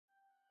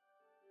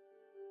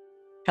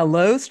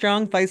Hello,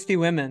 strong, feisty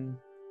women.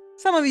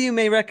 Some of you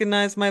may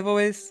recognize my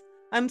voice.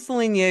 I'm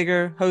Celine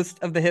Yeager, host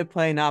of the Hit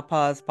Play Not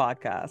Pause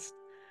podcast.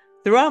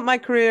 Throughout my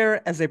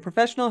career as a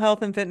professional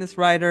health and fitness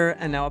writer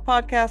and now a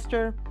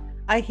podcaster,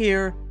 I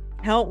hear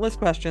countless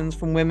questions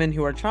from women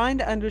who are trying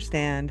to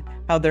understand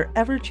how their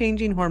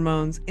ever-changing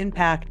hormones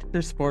impact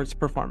their sports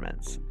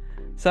performance.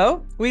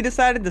 So, we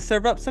decided to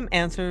serve up some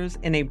answers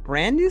in a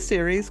brand new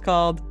series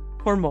called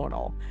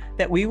Hormonal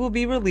that we will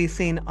be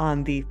releasing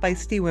on the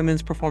Feisty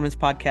Women's Performance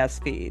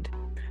Podcast feed.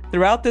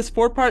 Throughout this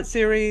 4-part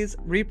series,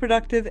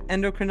 reproductive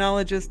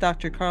endocrinologist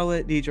Dr.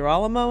 Carla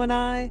DiGirolamo and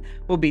I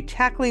will be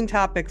tackling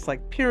topics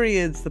like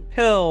periods, the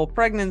pill,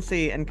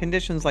 pregnancy, and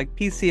conditions like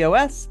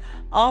PCOS,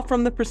 all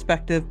from the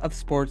perspective of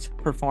sports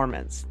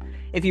performance.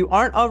 If you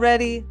aren't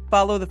already,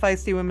 follow the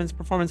Feisty Women's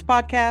Performance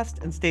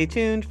Podcast and stay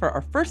tuned for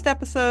our first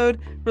episode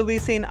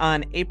releasing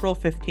on April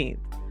 15th.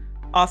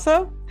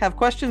 Also, have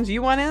questions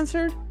you want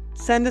answered?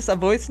 Send us a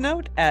voice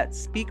note at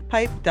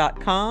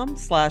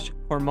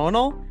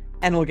speakpipe.com/hormonal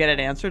and we'll get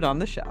it answered on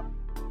the show.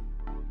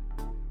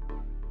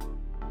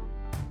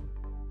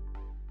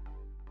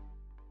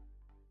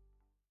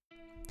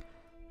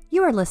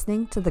 You are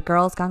listening to the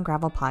Girls Gone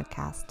Gravel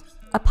podcast,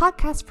 a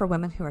podcast for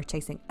women who are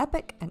chasing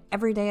epic and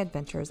everyday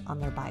adventures on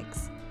their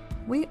bikes.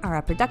 We are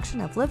a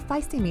production of Live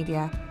Feisty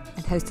Media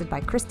and hosted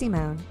by Christy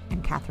Moan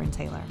and Catherine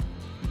Taylor.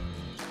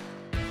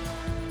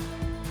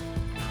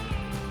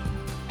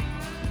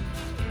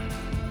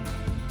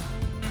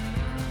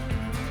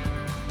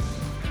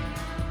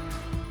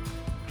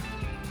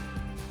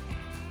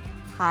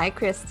 Hi,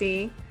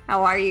 Christy.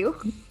 How are you?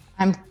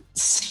 I'm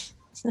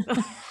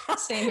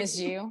same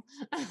as you.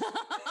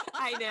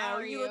 I know.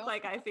 You look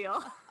like I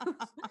feel.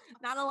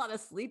 Not a lot of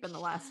sleep in the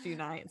last few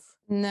nights.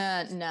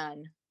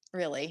 None,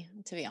 really,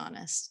 to be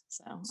honest.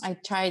 So I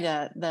tried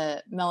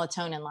the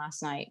melatonin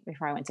last night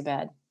before I went to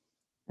bed.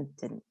 It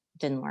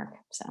didn't work.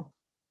 So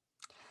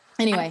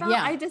anyway,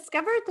 I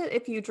discovered that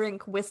if you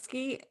drink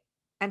whiskey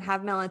and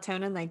have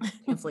melatonin, they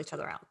cancel each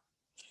other out.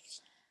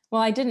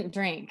 Well, I didn't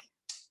drink.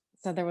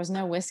 So there was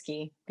no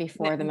whiskey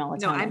before the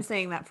melatonin. No, I'm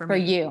saying that for me. For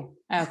you.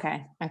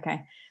 Okay.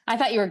 I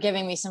thought you were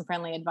giving me some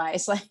friendly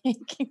advice, like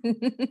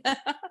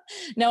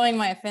knowing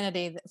my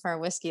affinity for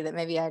whiskey, that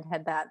maybe I'd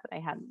had that, but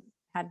I hadn't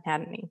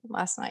had any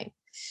last night.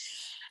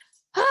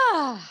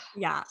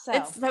 Yeah. So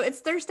it's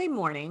Thursday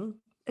morning.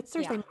 It's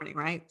Thursday morning,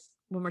 right?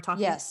 When we're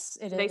talking. Yes,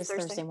 it is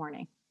Thursday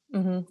morning.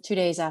 2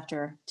 days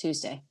after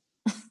Tuesday.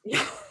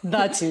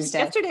 The Tuesday.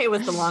 Yesterday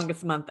was the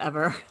longest month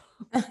ever.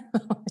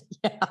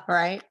 Yeah.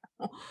 Right.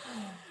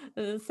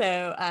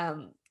 So,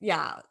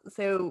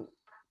 so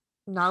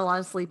not a lot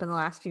of sleep in the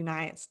last few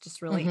nights,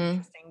 just really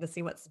interesting to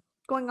see what's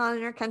going on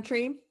in our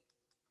country.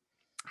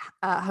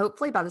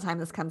 Hopefully by the time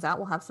this comes out,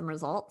 we'll have some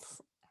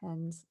results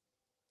and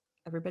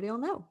everybody will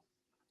know.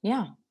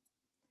 Yeah.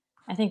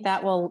 I think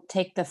that will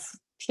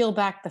peel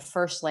back the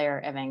first layer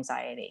of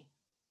anxiety.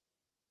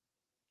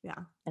 Yeah.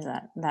 Is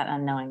that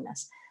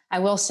unknowingness. I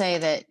will say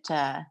that,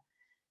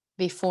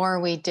 before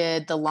we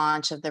did the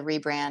launch of the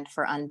rebrand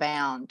for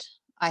Unbound,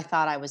 I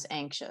thought I was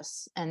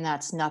anxious, and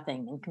that's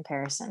nothing in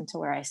comparison to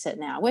where I sit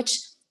now,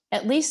 which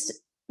at least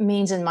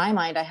means in my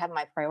mind, I have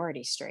my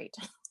priorities straight.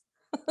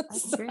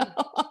 That's true.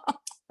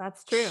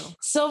 That's true.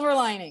 Silver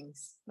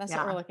linings. That's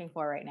what we're looking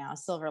for right now.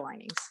 Silver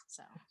linings.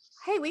 So,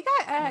 hey, we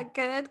got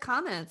good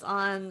comments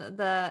on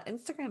the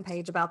Instagram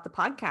page about the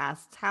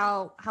podcast.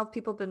 How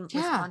people been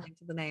responding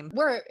to the name?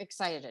 We're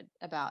excited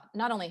about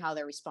not only how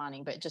they're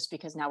responding, but just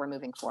because now we're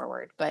moving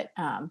forward. But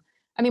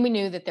we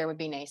knew that there would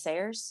be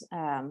naysayers.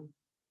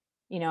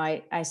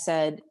 I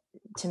said,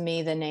 to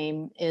me, the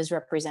name is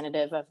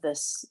representative of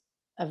this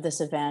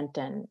event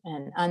and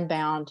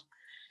Unbound.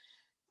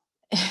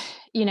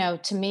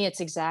 To me, it's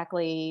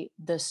exactly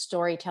the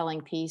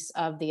storytelling piece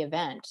of the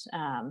event.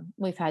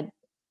 We've had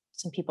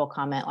some people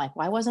comment like,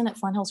 why wasn't it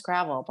Flint Hills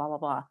Gravel, blah, blah,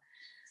 blah.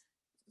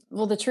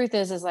 Well, the truth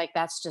is like,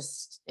 that's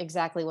just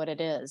exactly what it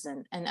is.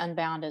 And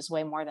Unbound is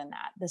way more than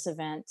that. This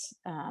event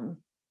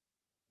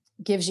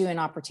gives you an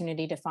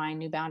opportunity to find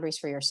new boundaries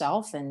for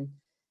yourself and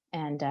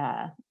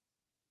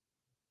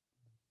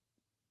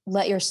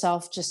let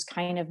yourself just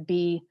kind of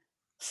be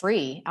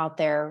free out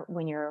there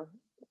when you're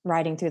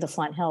riding through the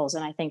Flint Hills.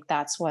 And I think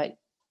that's what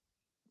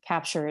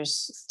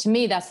captures, to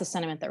me, that's the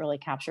sentiment that really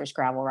captures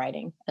gravel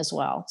riding as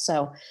well.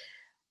 So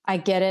I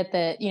get it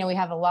that, we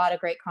have a lot of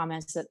great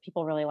comments that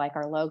people really like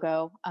our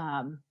logo,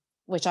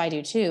 which I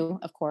do too,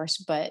 of course,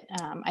 but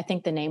I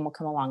think the name will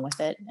come along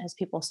with it as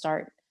people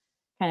start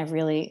kind of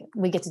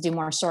we get to do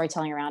more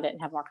storytelling around it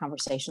and have more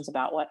conversations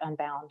about what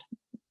Unbound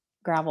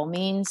gravel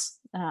means.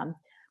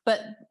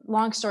 But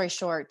long story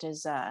short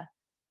is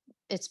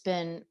it's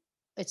been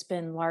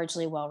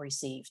largely well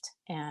received.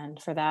 And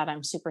for that,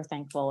 I'm super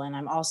thankful. And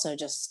I'm also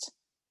just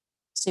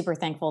super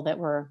thankful that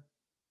we're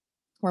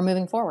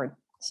moving forward.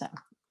 So,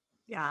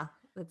 yeah,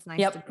 it's nice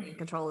to be in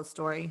control of the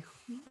story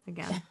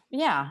again.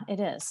 Yeah, it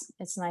is.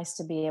 It's nice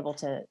to be able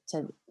to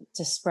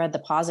spread the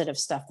positive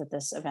stuff that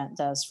this event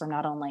does for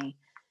not only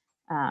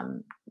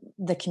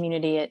the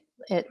community it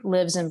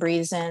lives and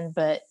breathes in,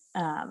 but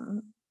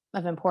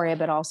Emporia,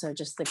 but also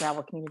just the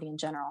gravel community in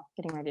general,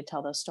 getting ready to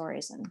tell those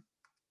stories and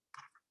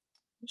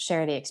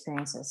share the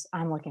experiences.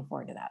 I'm looking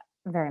forward to that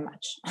very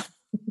much.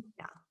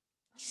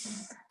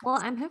 Well,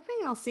 I'm hoping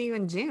I'll see you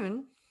in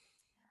June.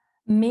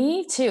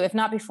 Me too, if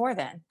not before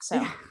then.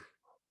 So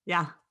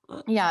yeah.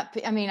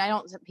 I mean,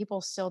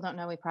 people still don't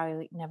know. We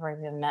probably never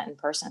even met in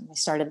person. We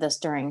started this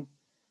during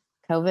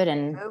COVID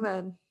and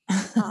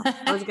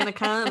I was going to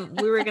come.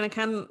 We were going to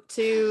come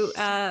to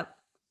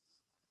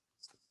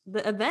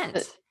the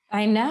event.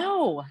 I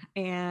know.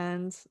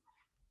 And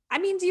I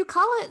mean, do you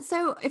call it,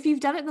 so if you've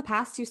done it in the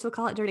past, do you still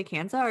call it Dirty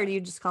Kansas, or do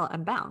you just call it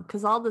Unbound?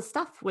 Because all the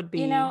stuff would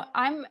be,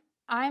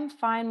 I'm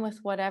fine with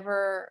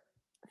whatever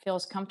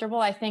feels comfortable.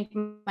 I think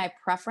my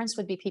preference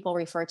would be people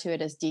refer to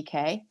it as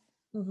DK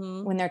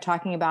when they're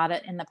talking about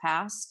it in the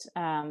past.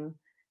 I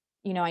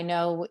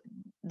know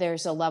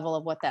there's a level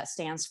of what that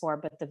stands for,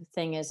 but the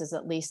thing is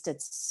at least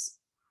it's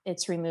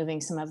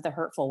removing some of the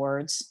hurtful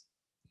words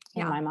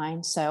in my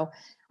mind. So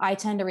I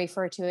tend to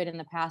refer to it in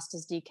the past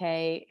as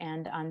DK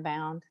and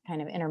Unbound,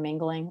 kind of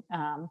intermingling.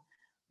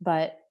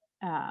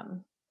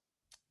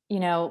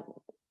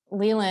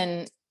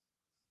 Leland,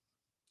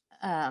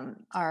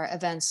 our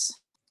events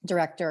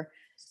director,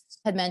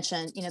 had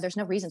mentioned, there's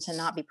no reason to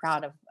not be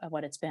proud of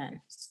what it's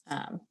been.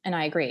 And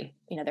I agree.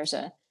 There's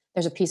a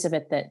piece of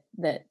it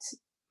that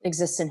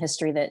exists in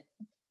history that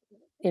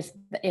if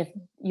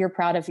you're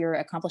proud of your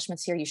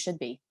accomplishments here, you should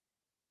be.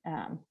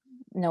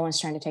 No one's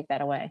trying to take that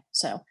away.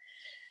 So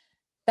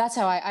that's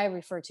how I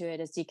refer to it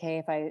as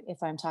DK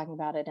if I'm talking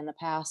about it in the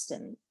past,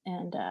 and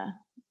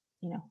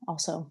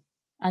also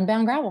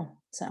Unbound Gravel.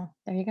 So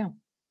there you go.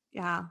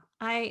 Yeah.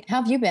 How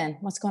have you been?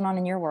 What's going on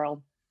in your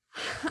world?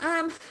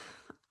 I've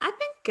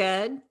been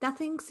good.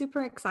 Nothing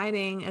super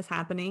exciting is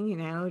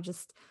happening,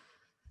 just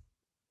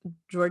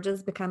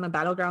Georgia's become a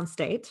battleground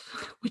state,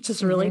 which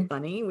is really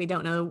funny. We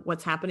don't know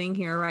what's happening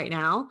here right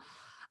now.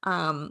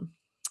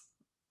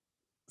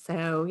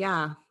 So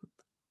yeah,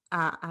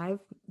 I've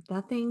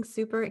nothing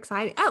super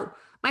exciting. Oh,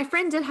 my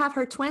friend did have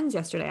her twins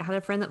yesterday. I had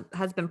a friend that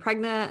has been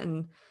pregnant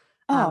and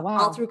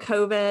all through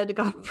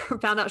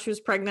COVID found out she was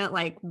pregnant,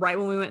 like right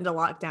when we went into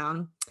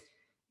lockdown,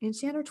 and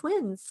she had her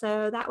twins.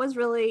 So that was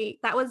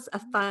a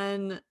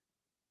fun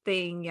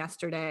thing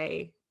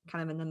yesterday,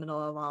 kind of in the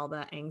middle of all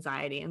the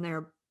anxiety. And they're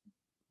a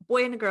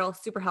boy and a girl,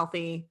 super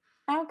healthy.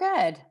 Oh,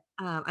 good.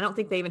 I don't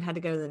think they even had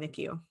to go to the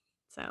NICU,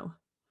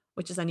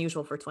 which is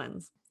unusual for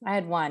twins. I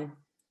had one.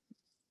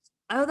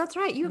 Oh, that's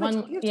right. You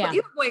have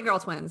boy and girl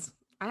twins.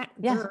 I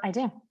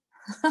do.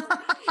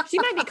 She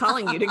might be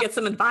calling you to get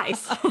some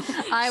advice.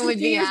 I would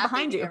be happy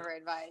behind you for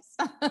advice.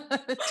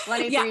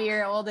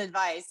 23-year-old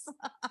advice.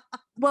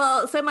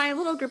 Well, so my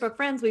little group of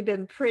friends, we've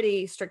been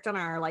pretty strict on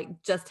our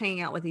just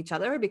hanging out with each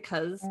other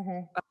because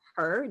of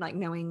her,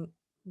 knowing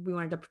we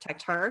wanted to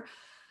protect her.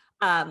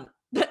 But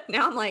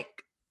now I'm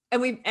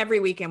and every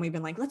weekend we've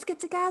been let's get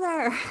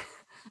together.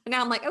 And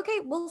now I'm okay,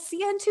 we'll see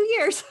you in 2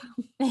 years.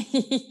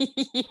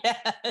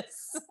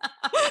 Yes.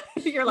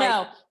 You're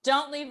no,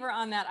 don't leave her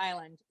on that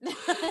island.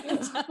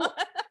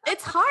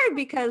 It's hard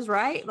because,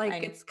 right?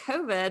 It's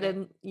COVID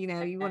and,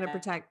 you want to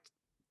protect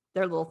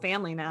their little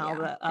family now.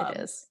 Yeah, but, it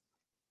is.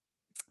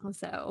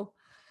 So,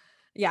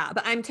 yeah,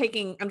 but I'm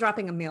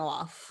dropping a meal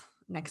off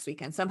next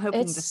weekend. So I'm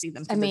hoping to see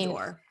them through the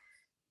door.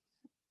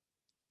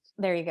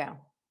 There you go.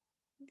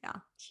 Yeah.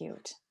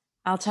 Cute.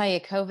 I'll tell you,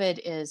 COVID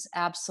is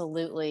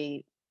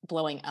absolutely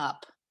blowing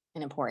up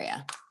in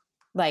Emporia.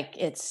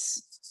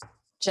 It's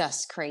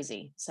just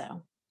crazy.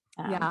 So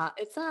yeah,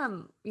 it's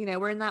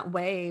we're in that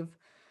wave.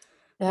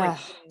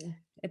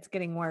 It's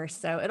getting worse.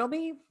 So it'll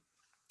be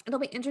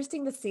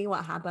interesting to see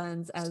what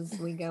happens as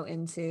we go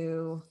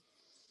into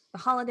the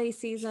holiday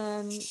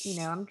season.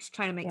 I'm just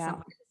trying to make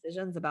some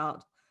decisions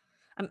about,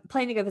 I'm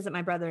planning to go visit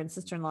my brother and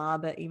sister-in-law,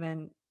 but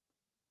even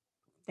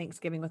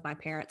Thanksgiving with my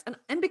parents.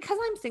 And because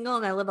I'm single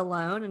and I live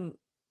alone and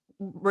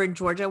we're in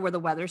Georgia where the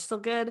weather's still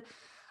good,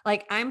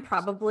 I'm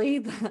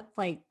probably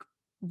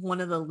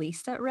one of the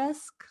least at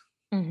risk.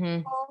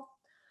 Because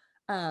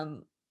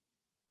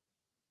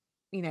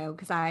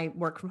I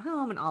work from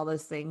home and all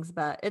those things,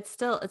 but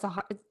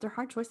they're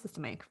hard choices to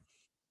make.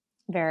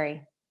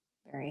 Very,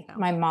 very. So.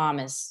 My mom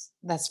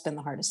that's been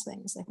the hardest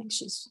things. I think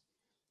she's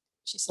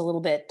a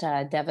little bit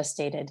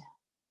devastated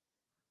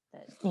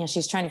that,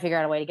 she's trying to figure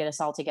out a way to get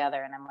us all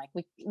together. And I'm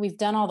we've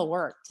done all the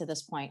work to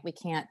this point. We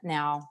can't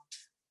now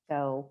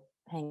go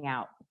hang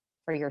out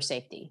for your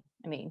safety.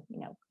 I mean,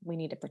 we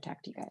need to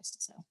protect you guys.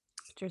 So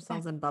put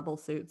yourselves in bubble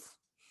suits.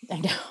 I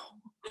know.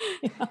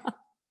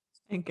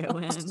 And go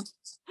in.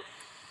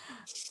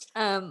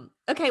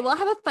 Okay, well, I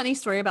have a funny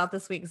story about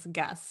this week's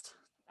guest.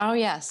 Oh,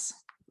 yes.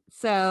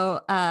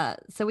 So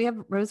we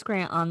have Rose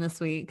Grant on this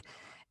week,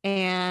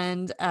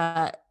 and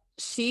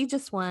she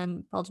just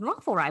won Belgian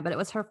Waffle Ride, but it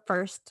was her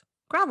first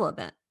gravel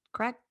event,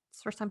 correct?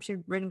 It's the first time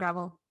she'd ridden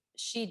gravel.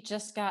 She'd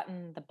just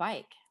gotten the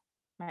bike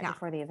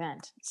before the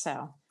event.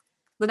 So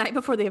the night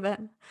before the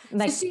event. I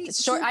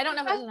don't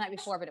know if it was the night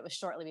before, but it was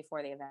shortly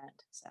before the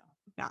event. So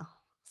yeah.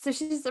 So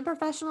she's a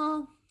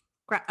professional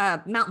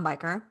mountain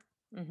biker.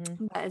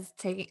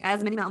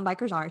 as many mountain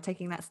bikers are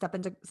taking that step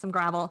into some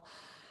gravel.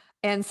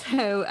 And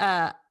so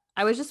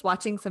I was just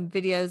watching some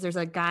videos. There's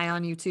a guy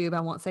on YouTube, I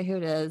won't say who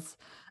it is,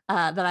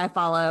 that I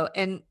follow.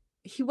 And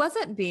he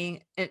wasn't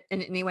being in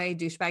any way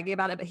douchebaggy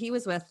about it, but he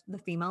was with the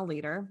female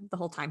leader the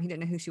whole time. He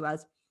didn't know who she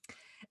was.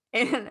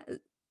 And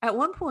at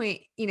one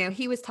point,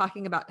 he was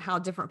talking about how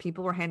different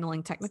people were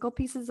handling technical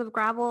pieces of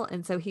gravel.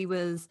 And so he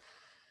was,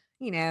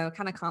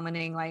 kind of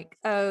commenting like,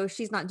 oh,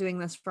 she's not doing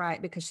this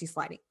right because she's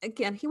sliding.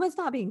 Again, he was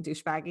not being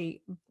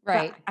douchebaggy.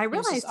 Right. I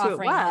realized who it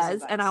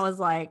was. And I was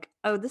like,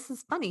 oh, this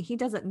is funny. He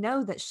doesn't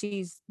know that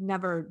she's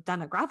never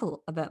done a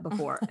gravel event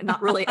before and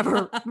not really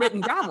ever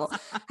ridden gravel.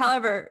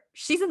 However,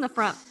 she's in the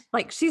front,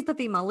 like she's the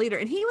female leader.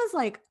 And he was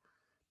like,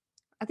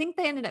 I think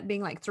they ended up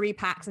being like 3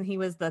 packs and he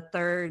was the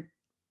third.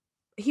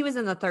 He was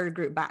in the third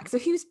group back. So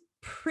he was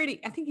I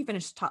think he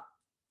finished top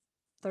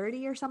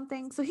 30 or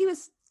something. So he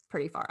was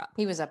pretty far up.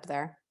 He was up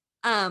there.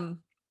 But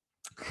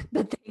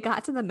they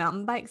got to the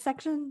mountain bike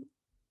section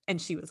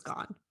and she was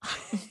gone.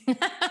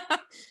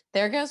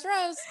 There goes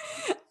Rose.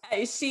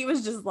 She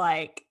was just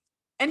like,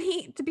 and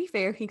to be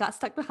fair, he got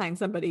stuck behind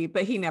somebody,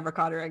 but he never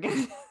caught her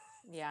again.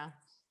 Yeah.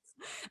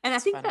 And I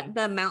think that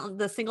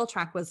the single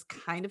track was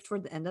kind of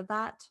toward the end of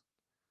that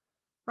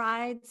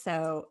ride.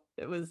 So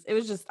it was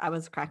just, I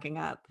was cracking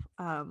up.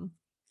 That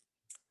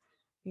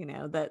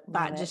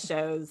just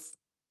shows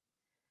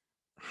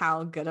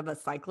how good of a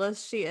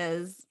cyclist she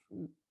is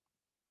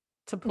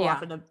to pull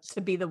off to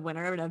be the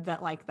winner of an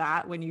event like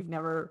that when you've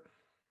never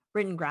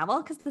ridden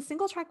gravel, because the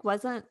single track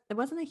wasn't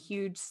a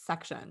huge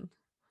section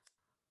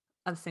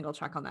of single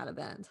track on that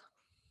event.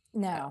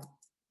 No.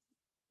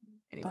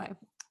 Anyway.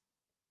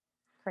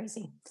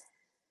 Crazy.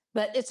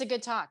 But it's a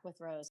good talk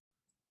with Rose.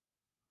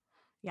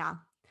 Yeah.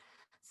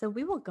 So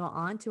we will go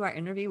on to our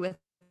interview with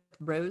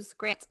Rose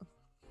Grant.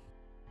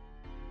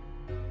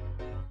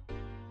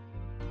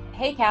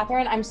 Hey,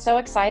 Catherine, I'm so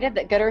excited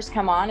that Goodr's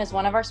come on as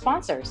one of our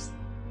sponsors.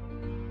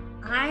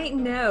 I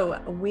know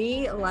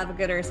we love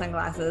Goodr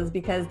sunglasses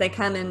because they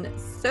come in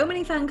so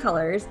many fun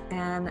colors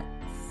and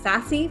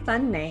sassy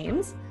fun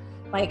names.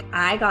 Like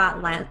I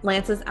got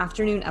Lance's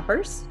afternoon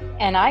uppers.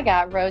 And I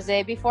got Rose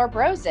before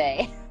Brose.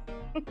 They're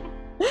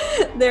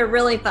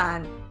really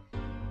fun.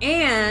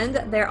 And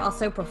they're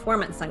also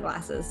performance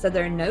sunglasses. So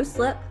they're no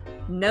slip,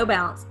 no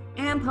bounce,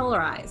 and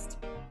polarized.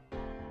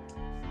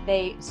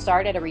 They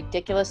start at a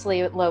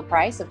ridiculously low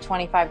price of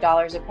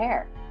 $25 a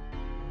pair.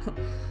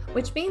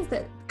 Which means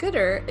that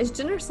Goodr is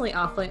generously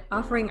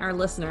offering our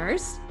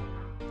listeners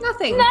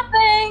nothing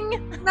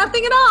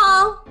at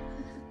all.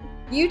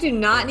 You do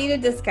not need a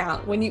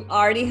discount when you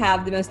already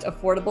have the most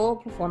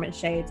affordable performance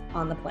shades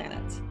on the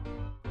planet.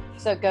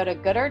 So go to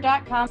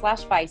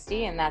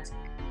goodr.com/feisty, and that's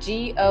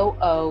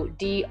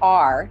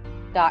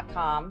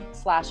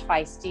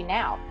GOODR.com/feisty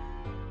now.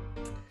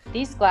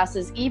 These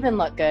glasses even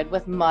look good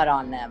with mud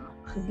on them.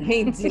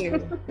 They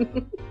do.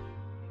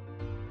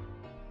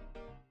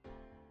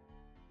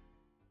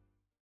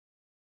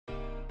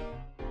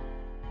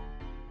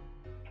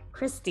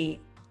 Christy,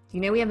 do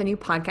you know we have a new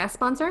podcast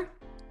sponsor?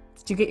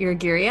 Did you get your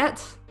gear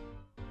yet?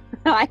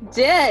 I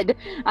did.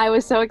 I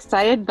was so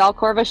excited.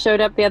 Belcorva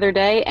showed up the other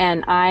day,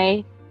 and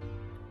I'm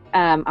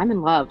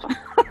in love.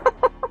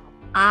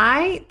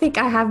 I think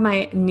I have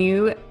my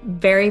new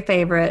very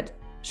favorite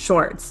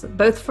shorts,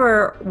 both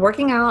for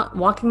working out,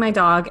 walking my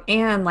dog,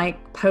 and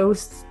like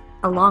post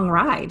a long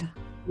ride.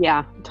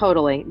 Yeah,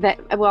 totally.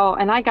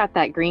 And I got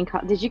that green.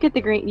 Did you get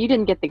the green? You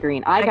didn't get the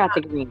green. I got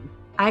the green.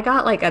 I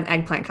got like an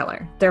eggplant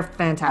color. They're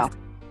fantastic.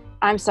 Oh,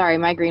 I'm sorry.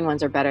 My green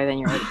ones are better than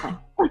your eggplant.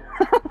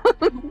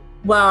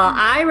 Well,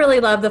 I really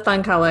love the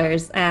fun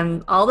colors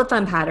and all the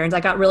fun patterns.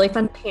 I got really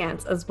fun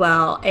pants as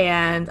well.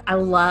 And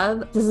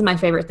this is my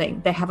favorite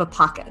thing. They have a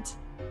pocket.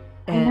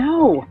 I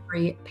know.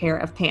 Every pair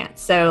of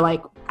pants. So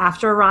like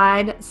after a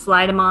ride,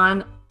 slide them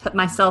on, put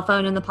my cell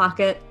phone in the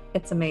pocket.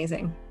 It's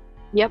amazing.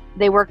 Yep.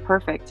 They work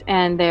perfect.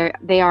 And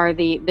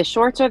the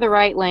shorts are the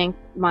right length.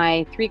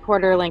 My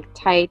 3/4 length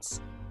tights,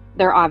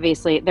 they're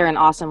an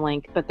awesome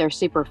length, but they're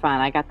super fun.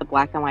 I got the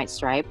black and white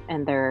stripe,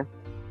 and they're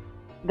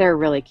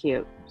really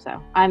cute.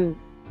 So I'm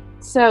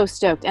so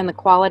stoked. And the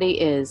quality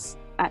is,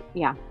 I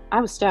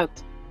was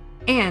stoked.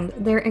 And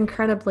they're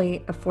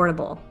incredibly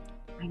affordable.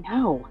 I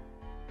know.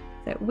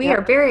 So we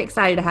are very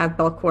excited to have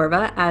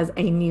Belcorva as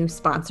a new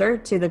sponsor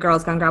to the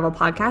Girls Gone Gravel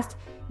podcast.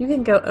 You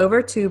can go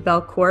over to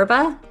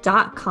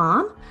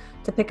belcorva.com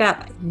to pick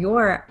up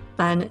your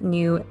fun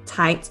new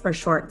tights or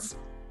shorts.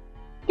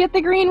 Get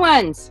the green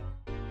ones.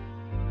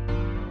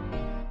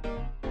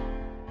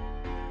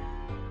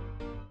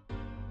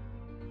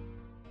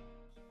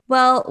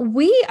 Well,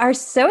 we are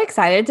so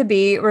excited to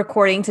be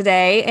recording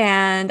today.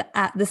 And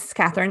this is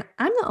Catherine.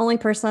 I'm the only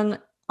person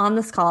on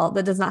this call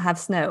that does not have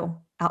snow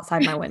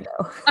outside my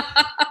window.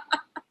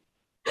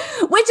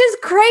 Which is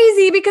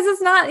crazy because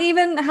it's not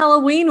even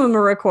Halloween when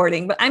we're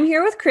recording. But I'm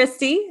here with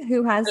Christy,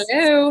 who has...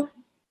 Hello.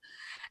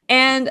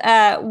 And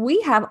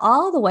we have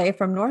all the way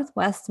from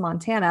Northwest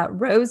Montana,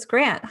 Rose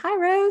Grant. Hi,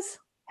 Rose.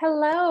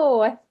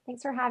 Hello.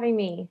 Thanks for having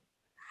me.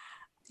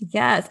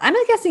 Yes. I'm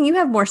guessing you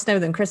have more snow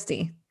than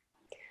Christy.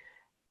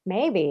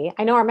 Maybe.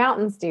 I know our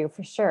mountains do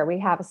for sure. We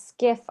have a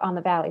skiff on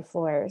the valley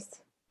floors.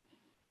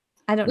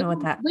 I don't know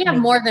what that We have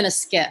means. more than a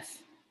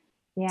skiff.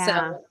 Yeah.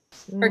 So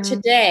for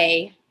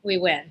today, we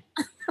win.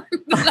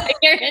 But I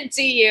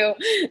guarantee you,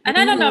 and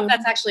I don't know if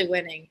that's actually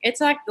winning. It's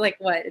like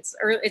what?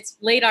 It's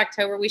late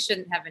October. We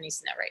shouldn't have any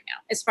snow right now,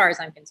 as far as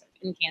I'm concerned,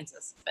 in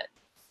Kansas.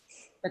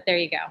 But there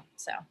you go.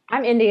 So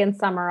I'm Indian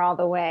summer all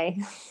the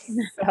way.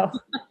 So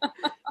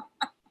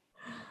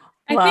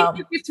I think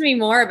what gets me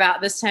more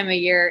about this time of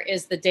year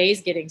is the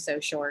days getting so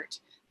short.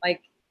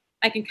 Like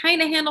I can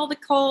kind of handle the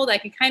cold, I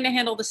can kind of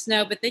handle the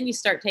snow, but then you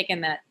start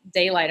taking that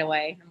daylight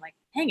away. I'm like,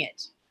 dang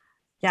it.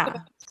 Yeah.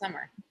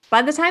 Summer.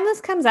 By the time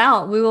this comes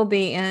out, we will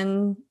be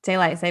in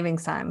daylight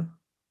savings time.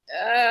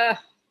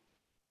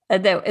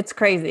 It's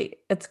crazy.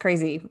 It's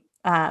crazy.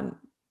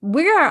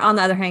 We are, on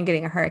the other hand,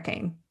 getting a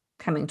hurricane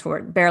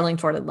barreling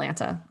toward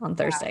Atlanta on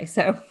Thursday.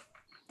 So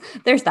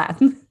there's that.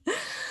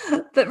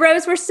 But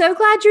Rose, we're so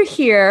glad you're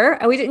here.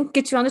 We didn't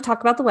get you on to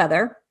talk about the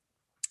weather.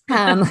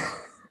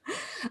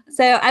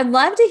 So I'd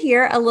love to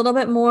hear a little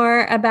bit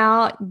more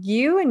about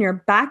you and your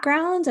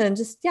background, and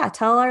just,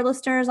 tell our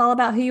listeners all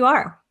about who you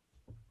are.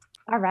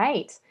 All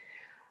right.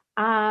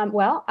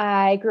 Well,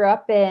 I grew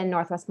up in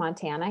Northwest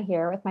Montana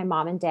here with my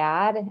mom and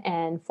dad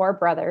and 4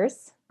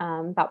 brothers,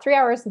 about 3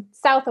 hours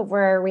south of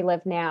where we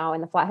live now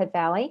in the Flathead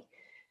Valley.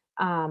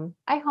 I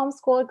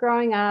homeschooled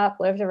growing up,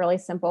 lived a really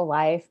simple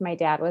life. My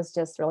dad was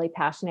just really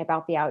passionate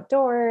about the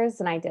outdoors,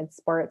 and I did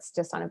sports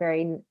just on a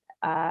very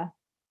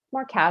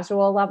more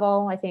casual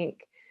level. I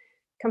think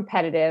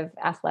competitive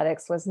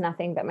athletics was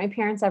nothing that my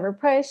parents ever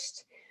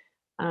pushed.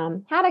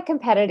 Had a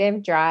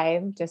competitive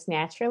drive just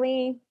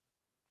naturally.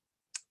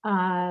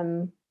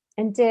 And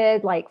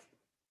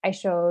I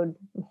showed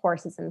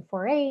horses in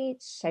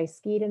 4-H, I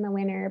skied in the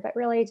winter, but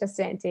really just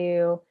didn't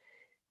do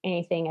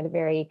anything at a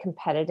very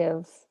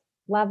competitive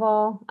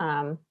level.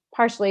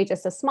 Partially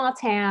just a small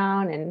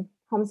town and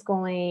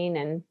homeschooling,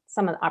 and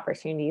some of the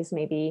opportunities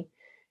maybe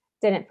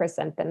didn't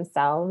present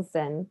themselves.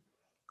 And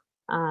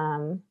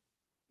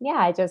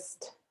I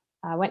just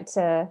went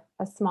to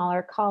a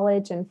smaller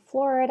college in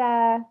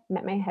Florida,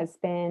 met my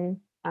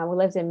husband. We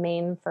lived in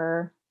Maine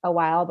for a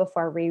while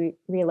before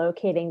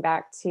relocating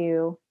back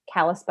to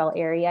Kalispell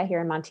area here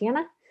in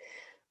Montana.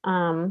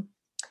 And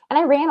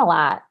I ran a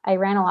lot. I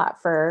ran a lot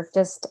for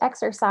just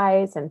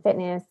exercise and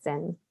fitness,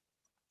 and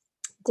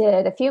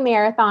did a few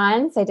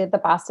marathons. I did the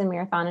Boston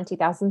Marathon in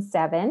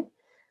 2007,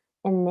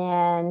 and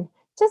then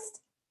just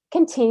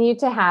continued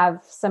to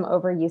have some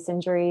overuse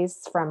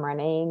injuries from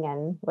running,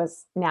 and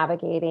was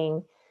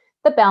navigating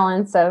the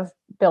balance of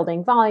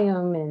building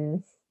volume,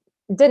 and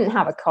didn't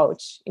have a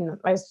coach.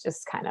 I was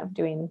just kind of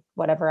doing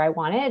whatever I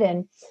wanted,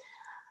 and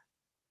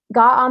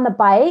got on the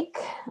bike.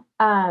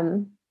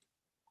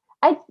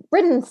 I'd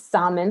ridden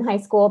some in high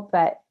school,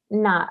 but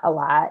not a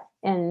lot.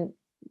 And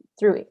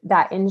through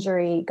that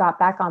injury, got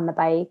back on the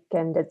bike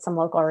and did some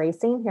local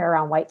racing here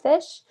around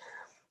Whitefish.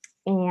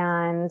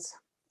 And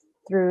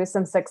through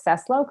some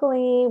success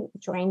locally,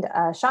 joined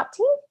a shop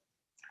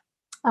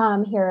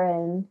team here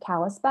in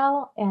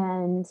Kalispell.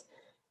 And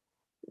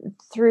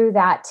through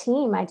that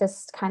team, I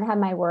just kind of had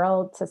my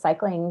world to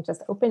cycling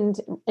just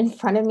opened in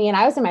front of me. And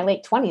I was in my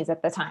late 20s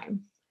at the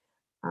time.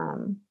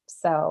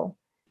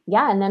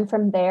 And then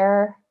from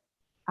there,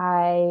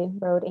 I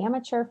rode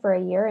amateur for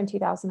a year in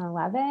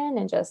 2011,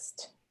 and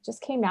just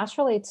came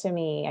naturally to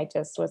me. I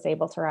just was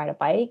able to ride a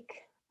bike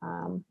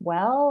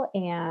well,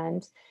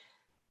 and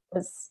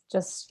was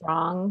just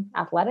strong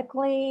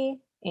athletically,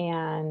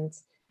 and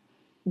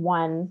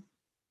won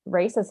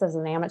races as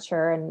an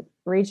amateur and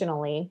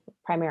regionally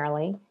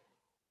primarily.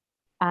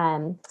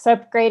 So I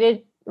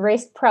upgraded,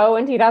 raced pro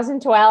in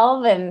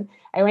 2012, and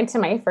I went to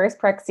my first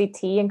Pro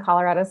XCT in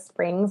Colorado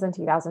Springs in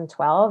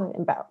 2012,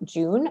 in about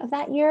June of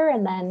that year.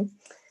 And then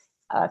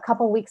a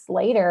couple weeks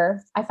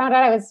later, I found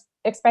out I was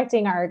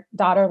expecting our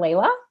daughter,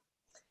 Layla.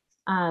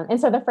 And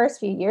so the first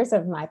few years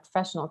of my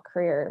professional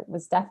career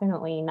was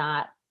definitely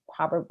not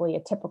probably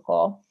a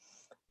typical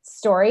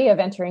story of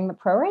entering the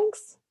pro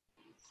ranks.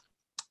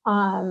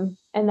 And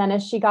then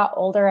as she got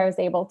older, I was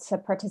able to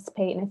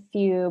participate in a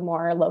few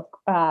more local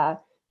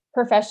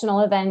professional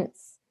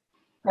events,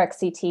 Pro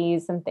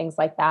XCTs and things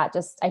like that.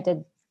 I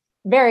did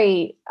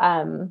very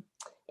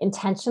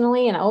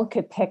intentionally, and I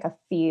could pick a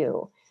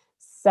few.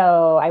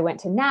 So I went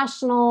to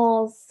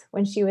nationals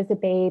when she was a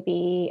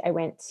baby. I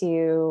went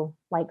to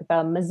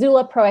the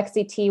Missoula Pro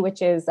XCT,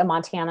 which is a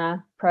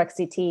Montana Pro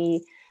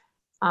XCT.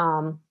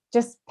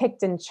 Just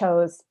picked and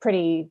chose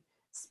pretty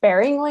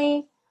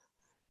sparingly.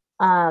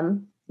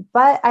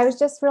 But I was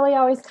just really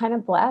always kind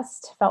of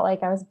blessed, felt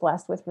like I was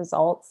blessed with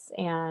results,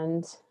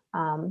 and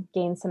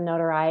gained some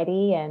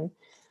notoriety. And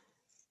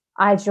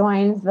I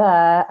joined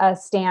the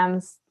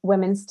Stan's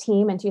women's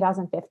team in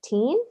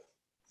 2015,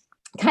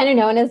 kind of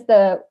known as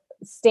the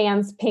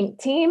Stan's Pink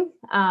Team,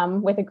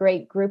 with a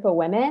great group of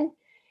women,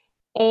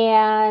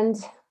 and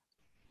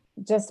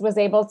just was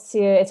able to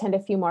attend a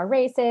few more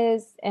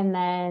races. And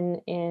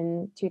then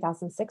in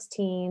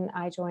 2016,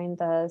 I joined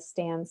the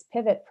Stan's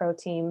Pivot Pro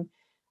Team,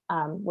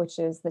 which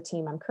is the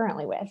team I'm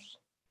currently with.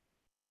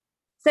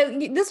 So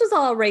this was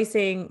all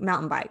racing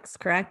mountain bikes,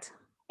 correct?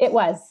 It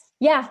was.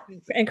 Yeah.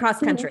 And cross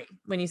country,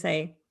 when you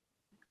say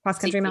cross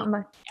country CT. mountain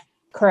bike.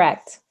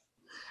 Correct.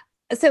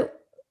 So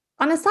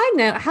on a side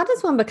note, how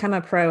does one become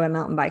a pro in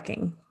mountain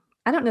biking?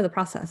 I don't know the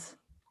process.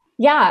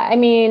 Yeah. I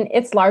mean,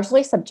 it's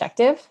largely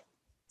subjective.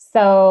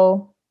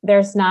 So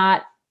there's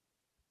not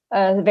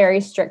a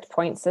very strict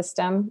point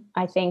system.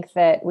 I think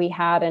that we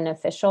had an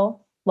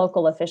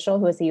local official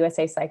who was a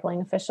USA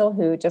Cycling official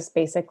who just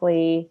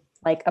basically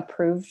like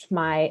approved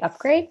my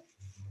upgrade.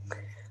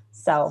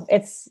 So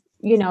it's,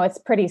 it's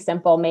pretty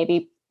simple,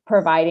 maybe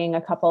providing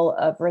a couple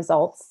of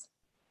results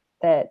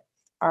that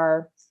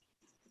are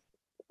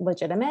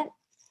legitimate.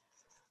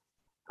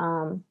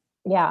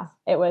 Yeah,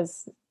 it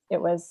was,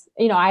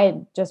 I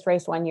had just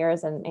raced 1 year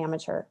as an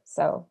amateur.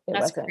 So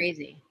That's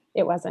crazy.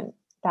 It wasn't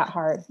that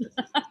hard.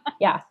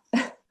 Yeah.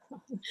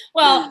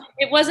 Well,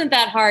 it wasn't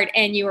that hard,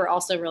 and you were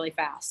also really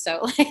fast.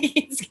 So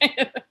it's kind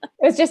of...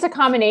 It was just a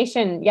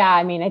combination. Yeah,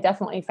 I mean, I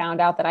definitely found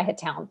out that I had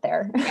talent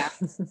there.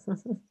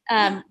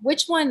 Yeah.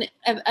 Which one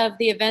of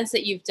the events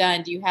that you've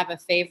done, do you have a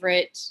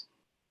favorite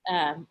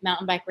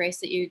mountain bike race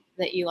that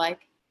you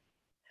like?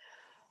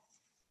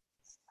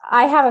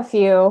 I have a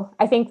few.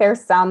 I think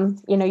there's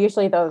some,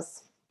 usually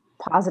those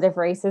positive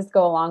races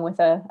go along with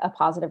a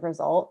positive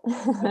result.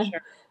 For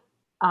sure.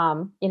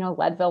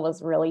 Leadville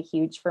was really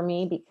huge for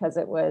me because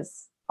it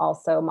was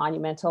also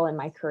monumental in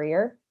my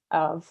career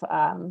of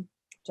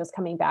just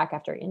coming back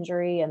after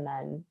injury and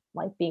then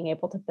like being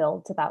able to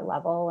build to that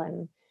level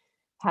and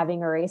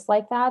having a race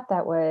like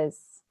that was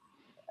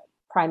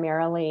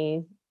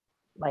primarily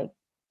like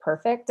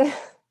perfect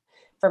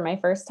for my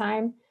first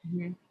time.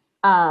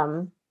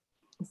 Mm-hmm.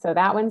 So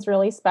that one's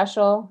really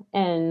special.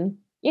 And,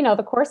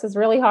 the course is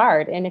really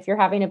hard. And if you're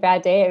having a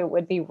bad day, it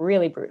would be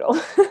really brutal.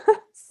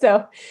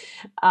 So,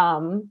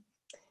 so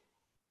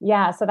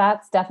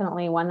that's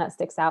definitely one that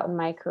sticks out in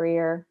my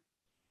career.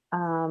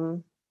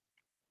 The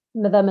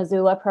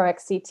Missoula Pro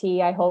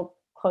XCT, I hold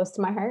close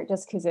to my heart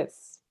just because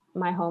it's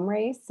my home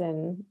race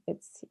and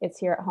it's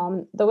here at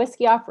home. The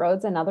Whiskey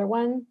Off-Road's another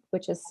one,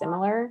 which is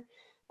similar.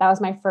 That was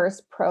my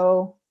first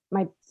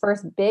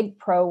big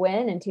pro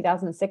win in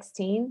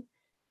 2016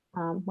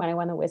 when I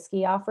won the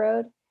Whiskey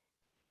Off-Road.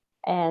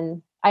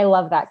 And I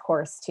love that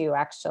course too,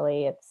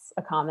 actually. It's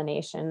a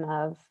combination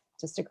of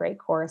just a great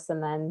course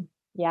and then,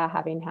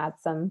 having had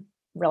some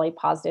really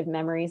positive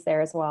memories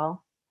there as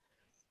well.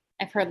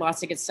 I've heard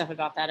lots of good stuff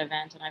about that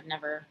event and I've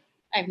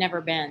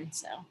never been,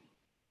 so.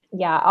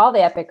 Yeah, all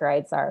the epic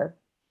rides are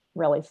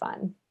really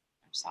fun.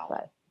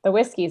 But the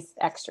whiskey's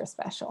extra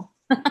special.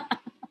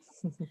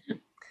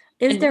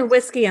 Is there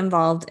whiskey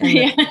involved in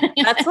it?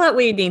 That's what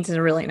we need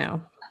to really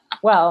know.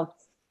 Well,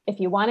 if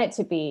you want it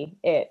to be,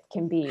 it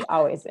can be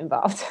always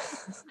involved.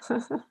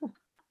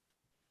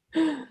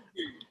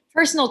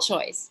 Personal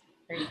choice.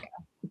 There you go.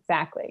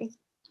 Exactly.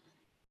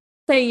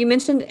 So you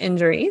mentioned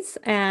injuries,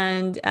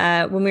 and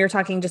when we were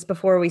talking just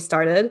before we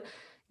started,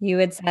 you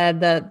had said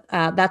that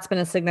that's been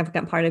a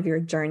significant part of your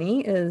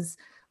journey is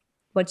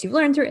what you've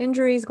learned through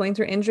injuries, going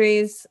through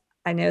injuries.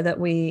 I know that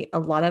a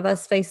lot of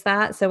us face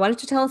that. So why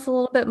don't you tell us a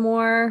little bit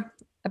more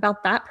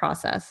about that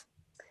process?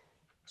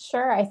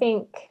 Sure. I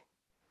think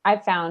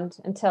I've found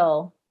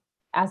until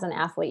as an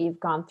athlete,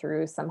 you've gone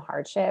through some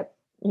hardship,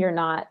 you're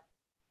not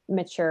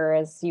mature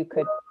as you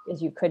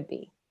could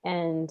be.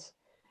 And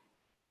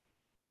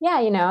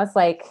it's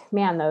like,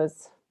 man,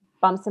 those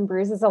bumps and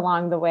bruises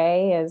along the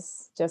way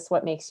is just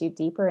what makes you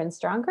deeper and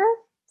stronger.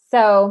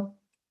 So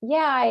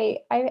I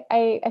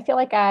feel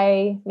like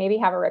I maybe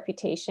have a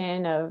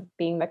reputation of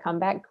being the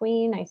comeback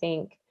queen. I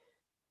think,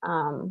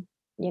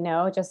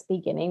 just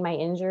beginning my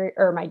injury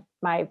or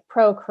my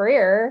pro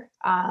career,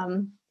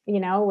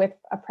 with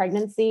a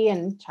pregnancy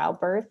and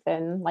childbirth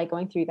and like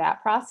going through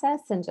that process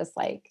and just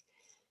like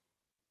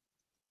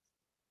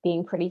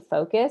being pretty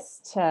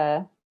focused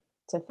to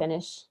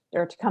finish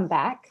or to come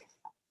back.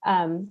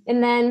 And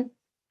then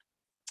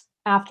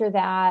after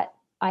that,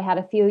 I had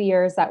a few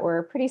years that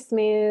were pretty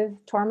smooth,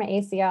 tore my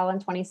ACL in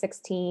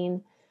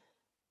 2016,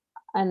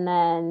 and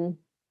then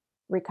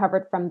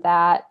recovered from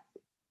that,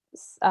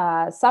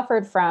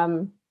 suffered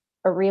from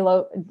a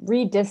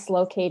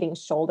redislocating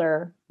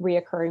shoulder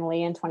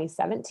reoccurringly in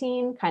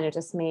 2017, kind of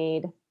just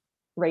made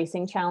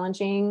racing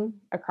challenging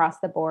across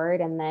the board.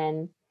 And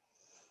then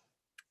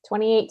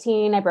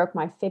 2018, I broke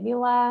my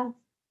fibula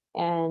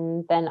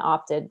and then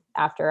opted,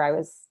 after I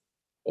was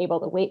able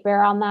to weight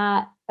bear on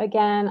that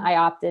again, I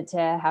opted to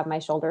have my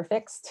shoulder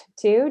fixed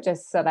too,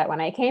 just so that when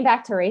I came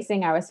back to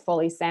racing, I was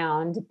fully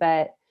sound.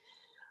 But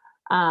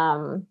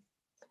so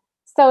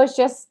it's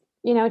just,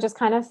 just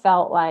kind of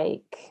felt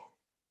like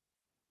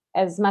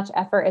as much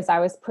effort as I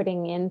was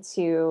putting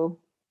into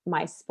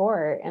my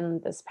sport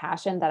and this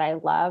passion that I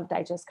loved,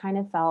 I just kind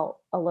of felt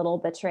a little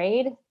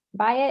betrayed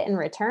by it in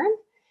return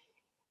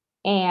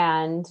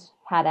and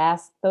had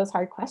asked those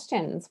hard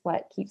questions.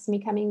 What keeps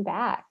me coming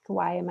back?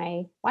 Why am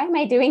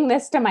I doing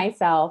this to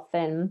myself?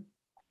 And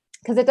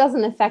because it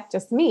doesn't affect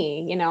just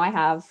me, I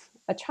have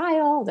a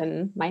child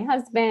and my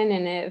husband,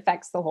 and it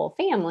affects the whole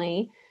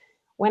family.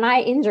 when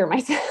I injure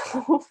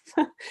myself.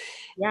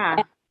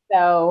 Yeah.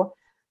 So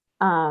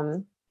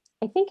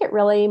I think it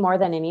really, more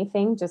than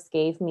anything, just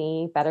gave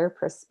me better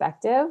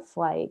perspective.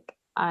 Like,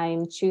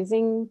 I'm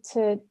choosing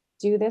to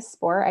do this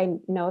sport. I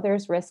know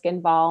there's risk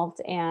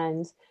involved,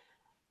 and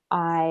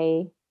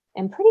I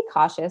am pretty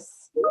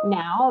cautious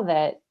now,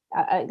 that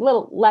a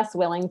little less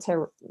willing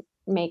to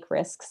make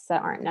risks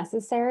that aren't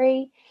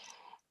necessary.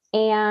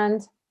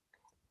 And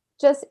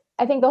just,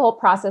 I think the whole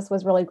process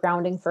was really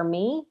grounding for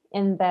me,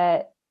 in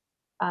that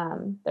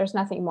there's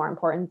nothing more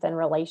important than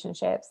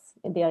relationships.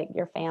 It'd be like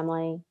your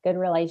family, good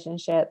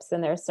relationships.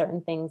 And there's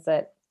certain things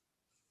that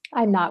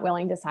I'm not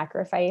willing to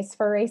sacrifice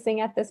for racing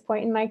at this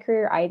point in my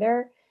career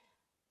either.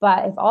 But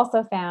I've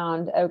also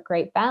found a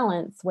great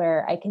balance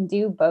where I can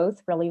do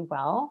both really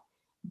well,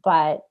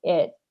 but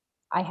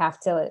I have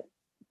to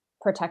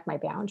protect my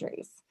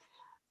boundaries,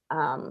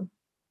 um,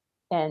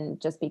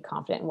 and just be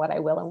confident in what I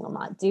will and will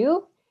not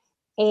do.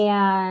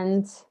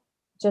 And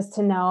just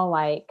to know,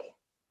 like,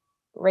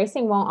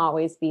 racing won't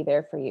always be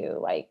there for you.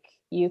 Like,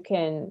 you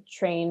can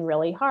train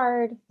really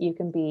hard, you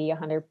can be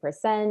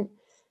 100%,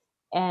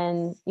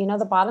 and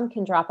the bottom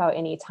can drop out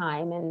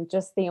anytime. And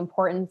just the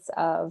importance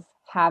of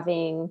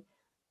having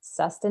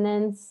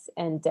sustenance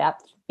and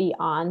depth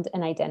beyond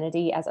an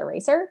identity as a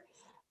racer,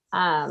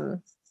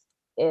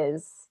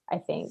 is, I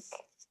think,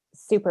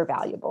 super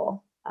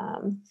valuable.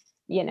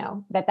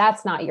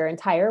 That's not your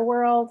entire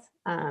world.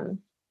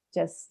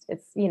 Just,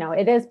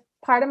 it is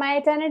part of my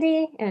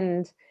identity,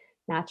 and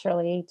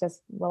naturally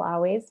just will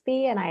always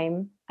be. And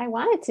I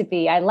want it to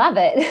be. I love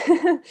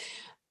it.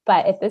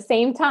 But at the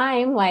same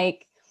time,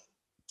 like,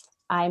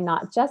 I'm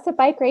not just a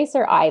bike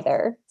racer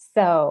either.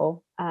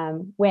 So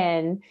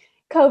when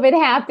COVID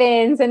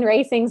happens and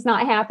racing's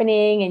not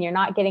happening and you're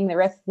not getting the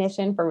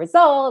recognition for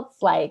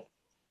results, like,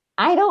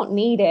 I don't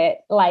need it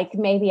like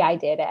maybe I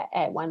did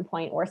at one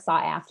point, or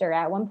sought after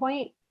at one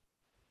point.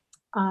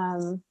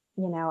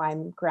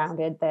 I'm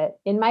grounded that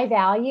in my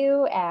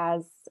value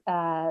as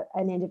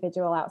an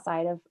individual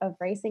outside of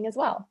racing as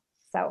well.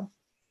 So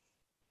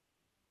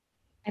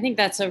I think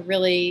that's a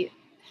really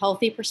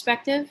healthy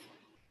perspective.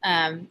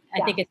 I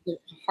think it's a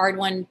hard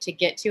one to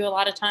get to a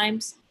lot of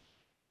times.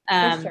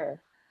 For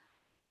sure.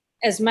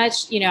 As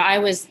much, I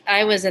was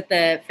at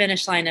the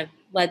finish line of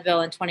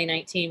Leadville in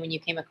 2019 when you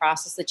came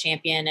across as the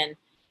champion.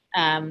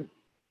 And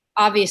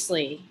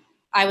obviously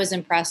I was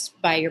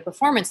impressed by your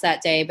performance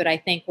that day, but I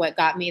think what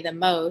got me the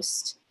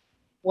most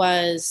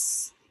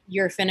was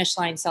your finish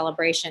line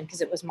celebration,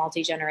 because it was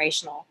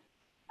multi-generational.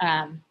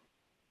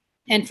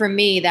 And for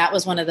me, that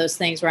was one of those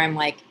things where I'm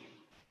like,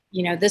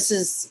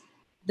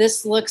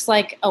 this looks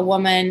like a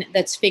woman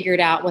that's figured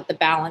out what the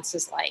balance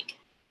is like.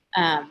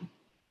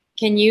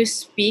 Can you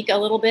speak a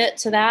little bit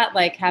to that?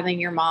 Like, having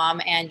your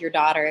mom and your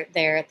daughter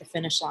there at the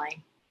finish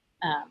line?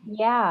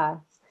 Yeah,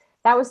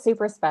 that was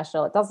super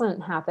special. It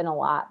doesn't happen a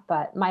lot,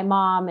 but my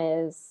mom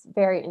is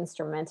very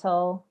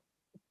instrumental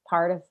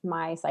part of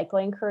my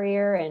cycling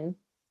career. And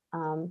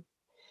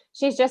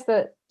she's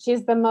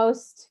the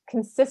most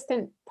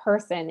consistent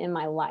person in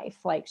my life.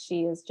 Like,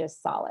 she is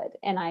just solid,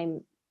 and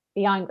I'm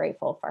beyond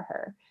grateful for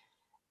her.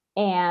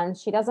 And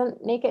she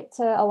doesn't make it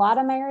to a lot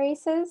of my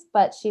races,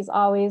 but she's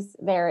always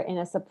there in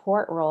a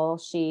support role.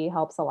 She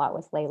helps a lot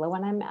with Layla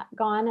when I'm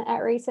gone at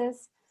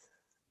races.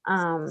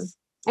 And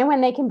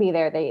when they can be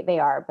there, they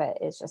are, but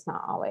it's just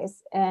not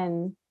always.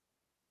 And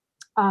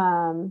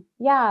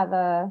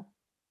the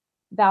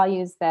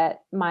values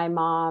that my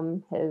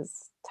mom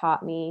has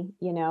taught me,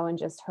 and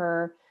just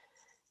her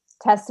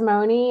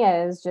testimony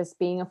as just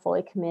being a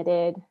fully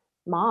committed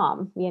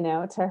mom,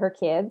 to her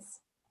kids,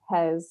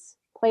 has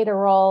played a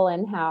role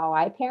in how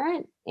I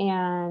parent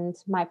and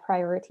my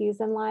priorities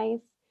in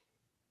life.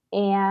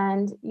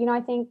 And,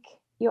 I think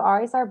you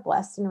always are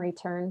blessed in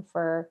return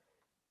for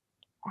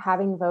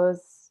having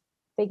those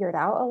figured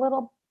out a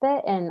little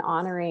bit and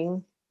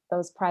honoring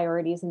those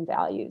priorities and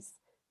values.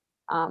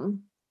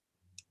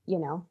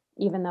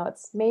 Even though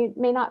it's may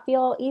not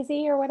feel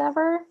easy or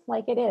whatever,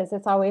 like it is,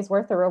 it's always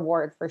worth a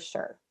reward for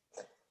sure.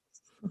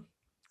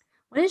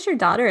 What does your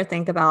daughter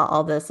think about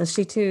all this? Is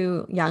she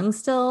too young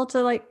still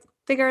to like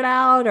figure it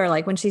out? Or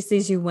like when she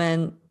sees you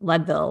win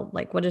Leadville,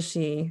 like what is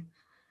she?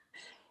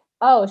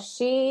 Oh,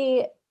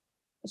 she's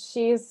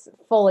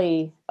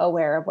fully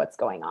aware of what's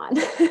going on.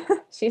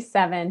 She's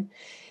 7.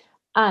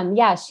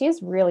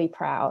 She's really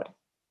proud.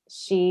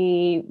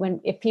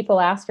 If people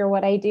ask her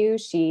what I do,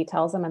 she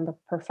tells them I'm a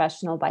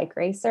professional bike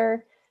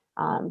racer.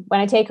 When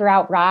I take her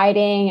out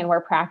riding and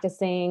we're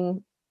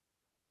practicing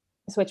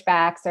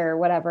switchbacks or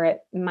whatever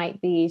it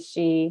might be,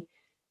 she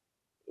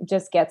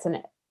just gets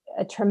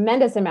a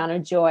tremendous amount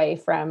of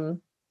joy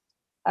from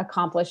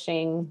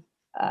accomplishing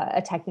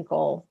a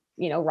technical,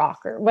 rock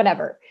or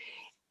whatever.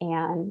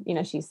 And,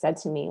 she said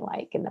to me,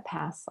 like, in the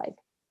past, like,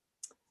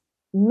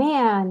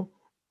 man,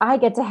 I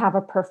get to have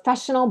a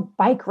professional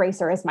bike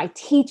racer as my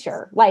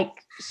teacher.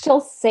 Like,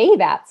 she'll say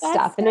that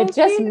stuff, and it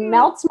just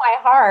melts my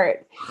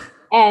heart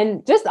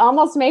and just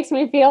almost makes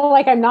me feel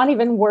like I'm not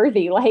even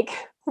worthy. Like,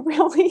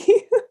 really,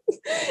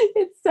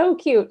 it's so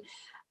cute.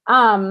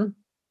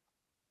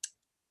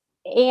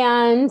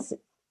 And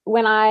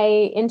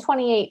in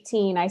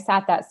 2018, I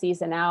sat that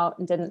season out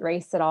and didn't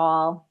race at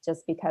all,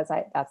 just because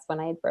that's when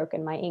I had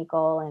broken my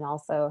ankle and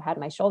also had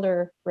my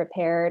shoulder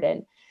repaired.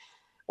 And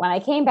when I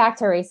came back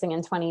to racing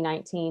in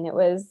 2019, it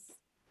was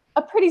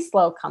a pretty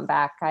slow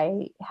comeback.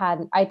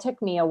 It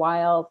took me a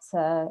while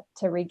to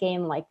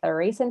regain like the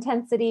race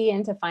intensity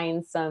and to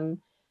find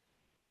some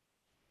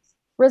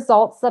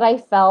results that I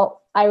felt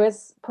I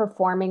was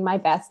performing my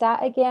best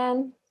at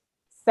again.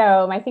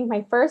 So I think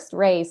my first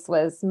race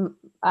was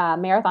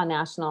Marathon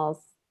Nationals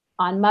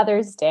on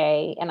Mother's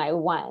Day, and I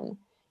won.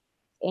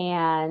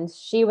 And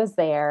she was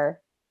there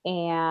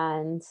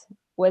and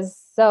was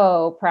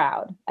so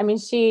proud. I mean,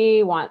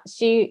 she's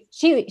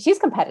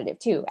competitive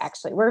too,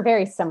 actually. We're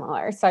very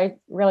similar. So I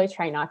really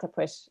try not to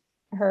push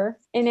her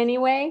in any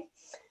way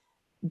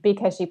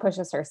because she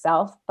pushes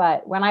herself.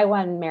 But when I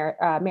won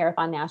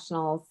Marathon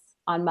Nationals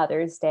on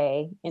Mother's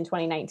Day in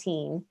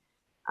 2019,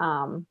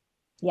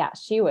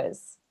 she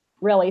was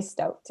really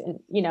stoked. And,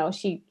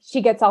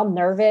 she gets all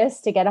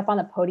nervous to get up on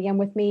the podium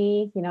with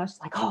me. She's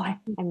like, oh,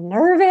 I'm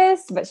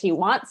nervous, but she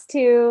wants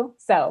to.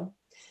 So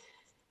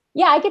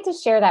yeah, I get to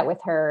share that with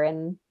her,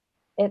 and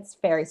it's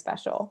very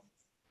special.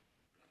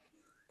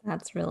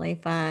 That's really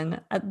fun.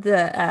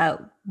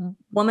 The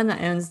woman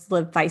that owns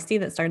Live Feisty,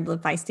 that started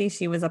Live Feisty,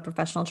 she was a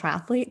professional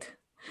triathlete.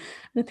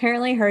 And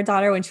apparently her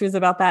daughter, when she was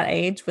about that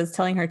age, was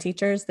telling her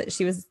teachers that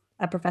she was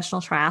a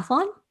professional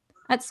triathlon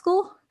at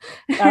school.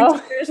 Her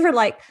teachers were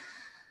like,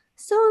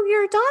 so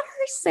your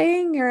daughter's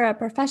saying you're a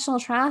professional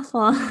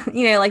triathlon,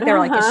 like they were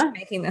like, is she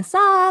making this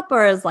up,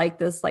 or is like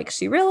this, like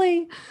she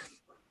really,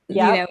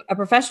 a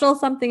professional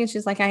something? And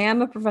she's like, I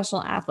am a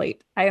professional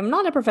athlete. I am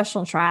not a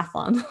professional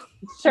triathlon.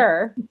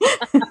 Sure.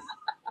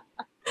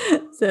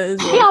 So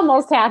she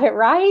almost had it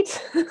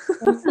right.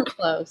 That's so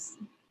close.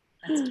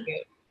 That's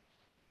cute.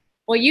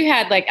 Well, you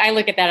had I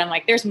look at that, I'm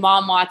like, there's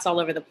mom Watts all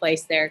over the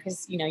place there,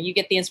 because you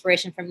get the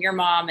inspiration from your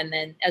mom, and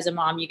then as a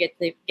mom you get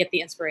the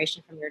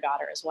inspiration from your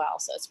daughter as well.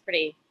 So it's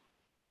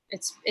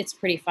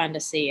pretty fun to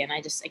see. And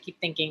I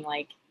keep thinking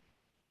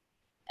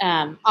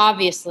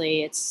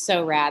obviously it's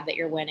so rad that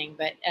you're winning,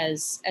 but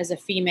as a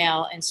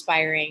female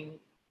inspiring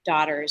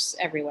daughters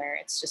everywhere,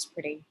 it's just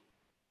pretty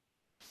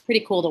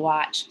cool to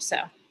watch. So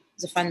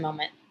it's a fun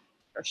moment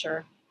for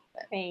sure.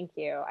 But, thank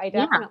you. I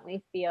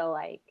definitely feel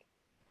like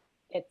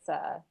it's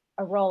a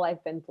role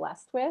I've been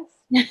blessed with.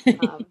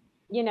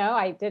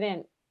 I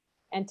didn't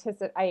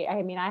anticipate.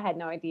 I mean, I had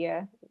no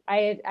idea.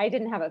 I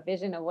didn't have a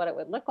vision of what it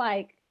would look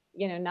like.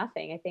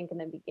 Nothing. I think in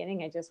the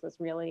beginning, I just was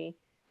really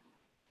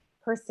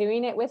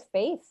pursuing it with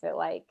faith that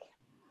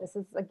this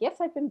is a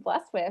gift I've been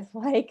blessed with.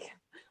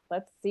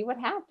 Let's see what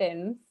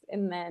happens.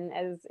 And then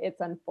as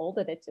it's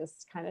unfolded, it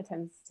just kind of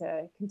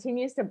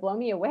continues to blow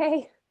me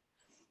away.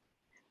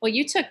 Well,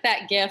 you took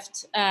that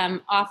gift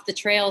off the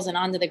trails and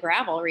onto the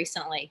gravel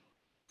recently.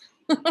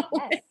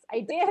 Yes, I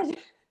did.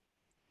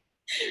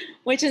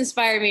 Which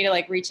inspired me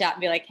to reach out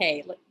and be like,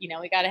 hey,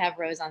 we got to have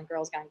Rose on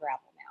Girls Gone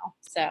Gravel now.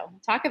 So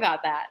talk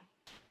about that.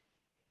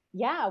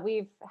 Yeah,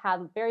 we've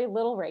had very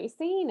little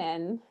racing,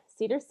 and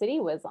Cedar City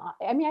was on.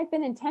 I mean, I've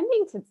been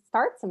intending to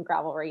start some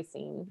gravel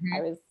racing. Mm-hmm.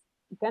 I was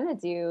going to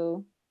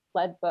do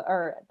the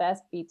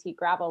SBT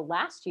gravel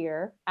last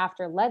year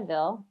after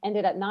Leadville,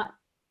 ended up not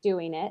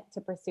doing it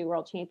to pursue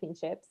world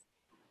championships.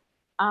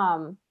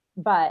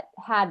 But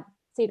had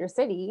Cedar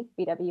City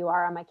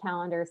BWR on my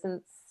calendar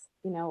since,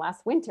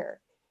 last winter,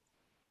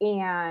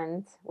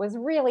 and was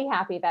really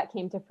happy that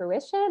came to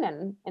fruition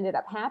and ended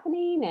up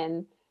happening,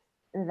 and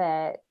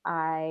that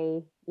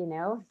I,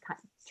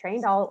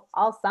 trained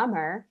all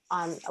summer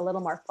on a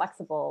little more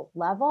flexible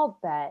level,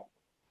 but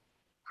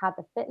had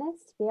the fitness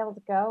to be able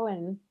to go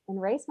and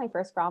race my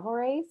first gravel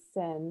race.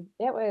 And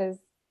it was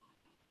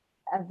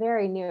a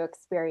very new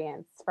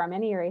experience from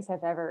any race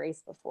I've ever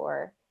raced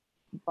before,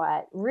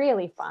 but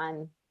really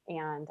fun.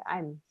 And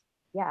I'm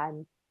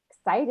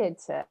excited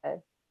to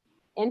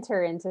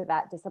enter into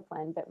that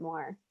discipline a bit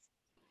more.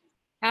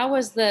 How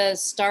was the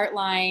start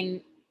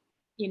line,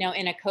 in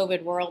a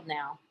COVID world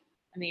now?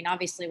 I mean,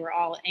 obviously we're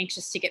all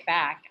anxious to get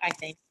back, I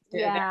think.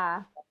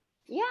 Yeah.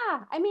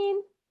 I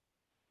mean,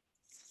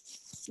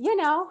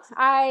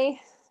 I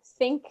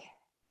think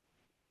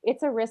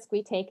it's a risk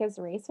we take as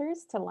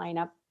racers to line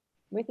up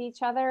with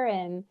each other.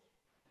 And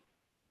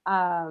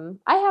I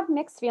have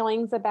mixed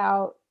feelings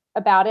about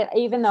it,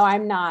 even though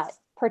I'm not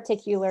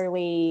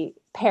particularly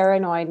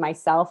paranoid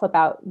myself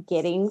about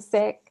getting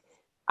sick.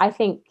 I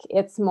think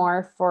it's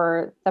more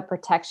for the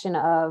protection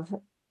of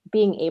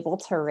being able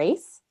to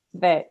race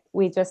that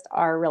we just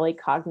are really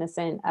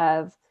cognizant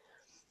of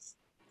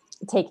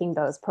taking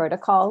those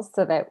protocols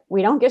so that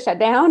we don't get shut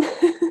down.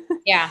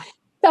 Yeah.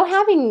 So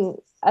having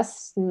a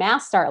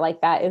mass start like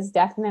that is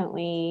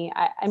definitely,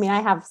 I mean,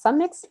 I have some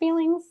mixed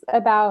feelings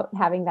about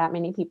having that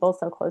many people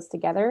so close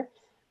together,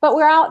 but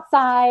we're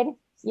outside,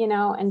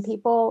 and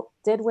people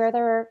did wear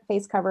their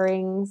face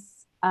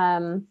coverings.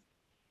 And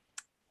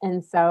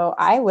so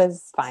I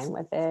was fine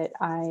with it.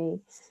 I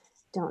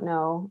don't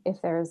know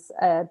if there's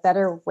a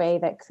better way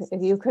that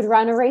you could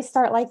run a race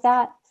start like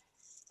that.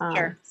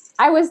 Sure.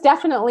 I was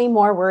definitely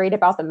more worried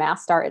about the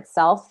mass start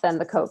itself than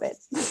the COVID.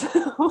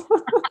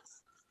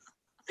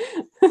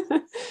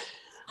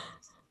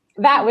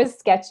 That was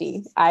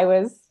sketchy. I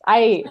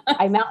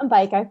mountain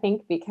bike, I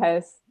think,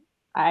 because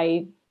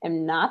I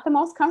am not the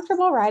most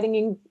comfortable riding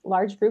in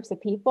large groups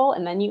of people.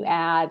 And then you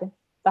add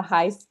the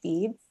high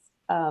speeds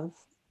of,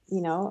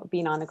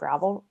 being on a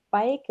gravel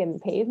bike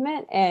and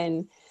pavement.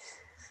 And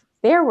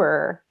there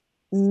were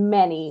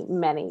many,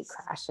 many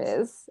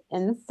crashes.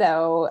 And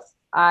so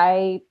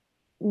I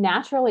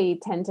naturally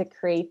tend to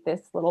create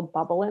this little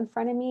bubble in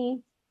front of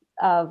me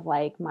of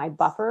like my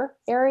buffer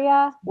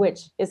area,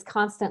 which is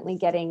constantly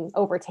getting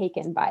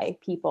overtaken by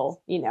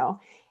people,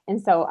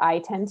 and so I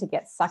tend to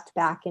get sucked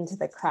back into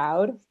the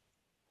crowd.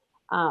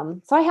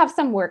 So I have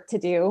some work to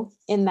do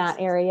in that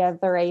area of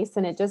the race.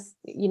 And it just,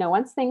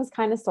 once things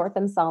kind of sort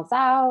themselves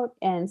out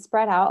and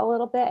spread out a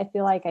little bit, I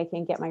feel like I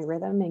can get my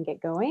rhythm and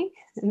get going.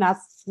 And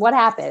that's what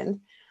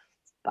happened.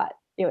 But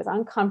it was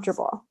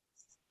uncomfortable.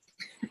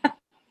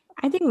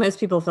 I think most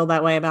people feel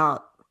that way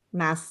about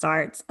mass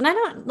starts. And I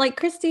don't like,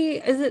 Christy,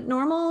 is it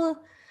normal?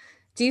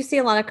 Do you see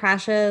a lot of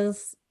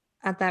crashes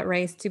at that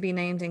race to be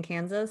named in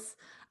Kansas?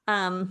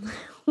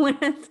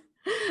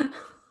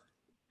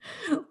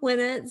 When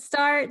it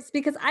starts,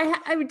 because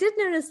I did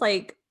notice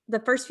like the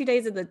first few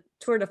days of the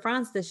Tour de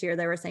France this year,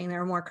 they were saying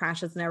there were more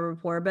crashes than ever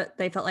before, but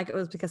they felt like it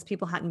was because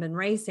people hadn't been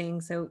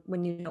racing. So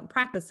when you don't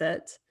practice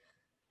it,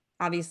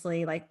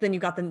 obviously, like then you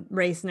got the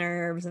race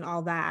nerves and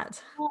all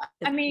that. Well,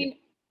 I mean,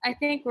 I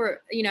think we're,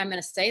 I'm going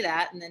to say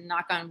that and then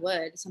knock on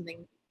wood,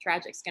 something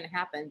tragic's going to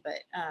happen, but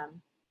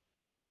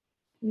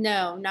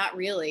no, not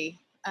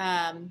really.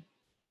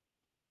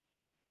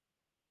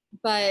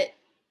 But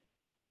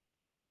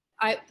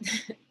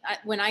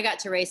when I got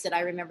to race it, I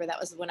remember that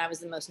was when I was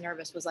the most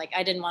nervous, was like,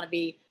 I didn't want to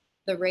be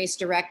the race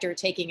director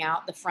taking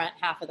out the front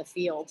half of the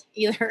field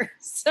either.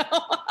 So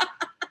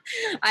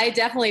I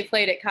definitely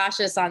played it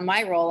cautious on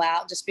my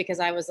rollout just because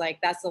I was like,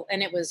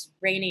 and it was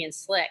rainy and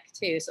slick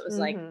too. So it was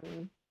like,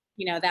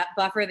 that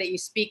buffer that you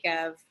speak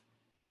of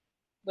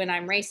when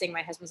I'm racing,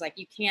 my husband's like,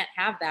 you can't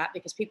have that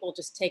because people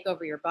just take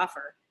over your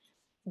buffer.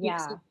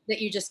 Yeah. That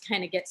you just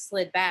kind of get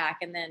slid back.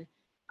 And then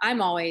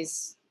I'm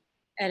always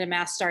at a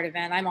mass start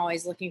event, I'm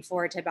always looking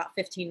forward to about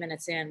 15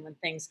 minutes in when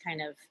things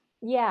kind of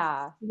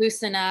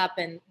loosen up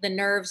and the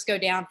nerves go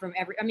down from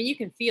you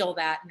can feel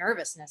that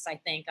nervousness, I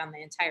think, on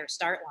the entire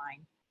start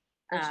line.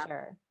 For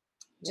sure.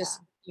 Just,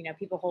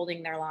 people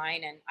holding their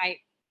line. And I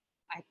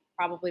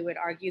probably would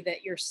argue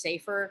that you're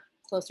safer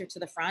closer to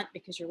the front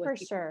because you're with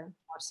people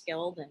more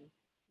skilled and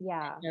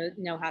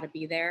know how to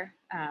be there.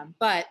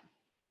 But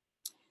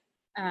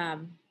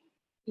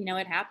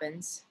it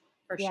happens.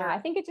 Sure. I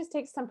think it just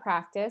takes some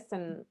practice,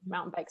 and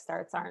mountain bike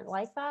starts aren't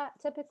like that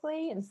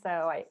typically. And so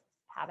I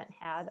haven't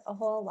had a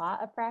whole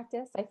lot of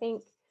practice. I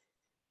think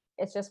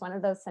it's just one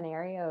of those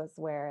scenarios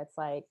where it's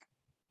like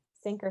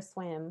sink or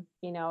swim.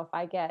 If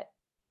I get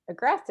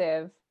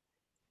aggressive,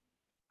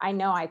 I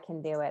know I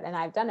can do it. And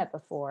I've done it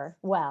before.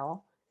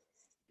 Well,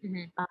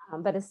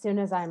 but as soon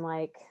as I'm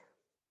like,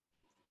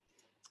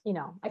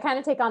 I kind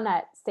of take on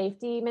that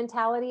safety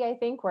mentality, I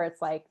think, where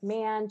it's like,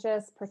 man,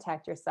 just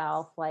protect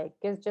yourself. Like,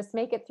 just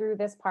make it through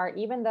this part,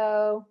 even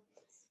though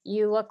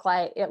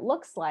it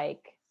looks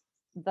like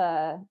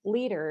the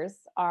leaders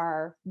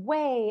are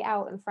way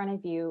out in front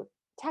of you.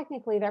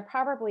 Technically, they're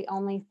probably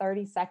only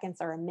 30 seconds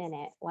or a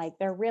minute. Like,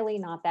 they're really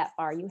not that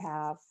far. You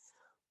have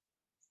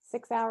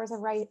 6 hours of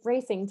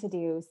racing to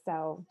do.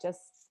 So just,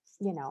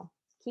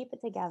 keep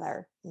it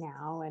together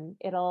now, and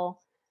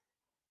it'll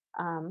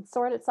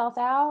sort itself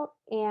out,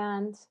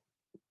 and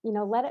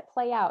let it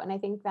play out. And I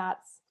think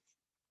that's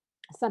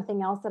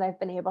something else that I've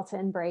been able to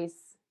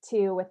embrace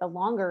too with the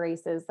longer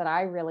races that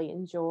I really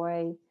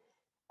enjoy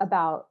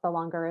about the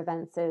longer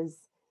events is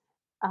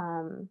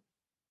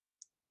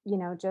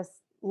just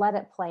let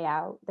it play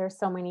out. There's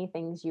so many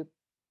things you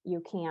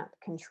can't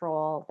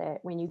control that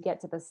when you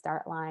get to the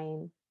start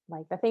line,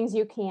 like the things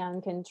you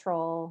can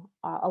control,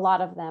 a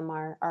lot of them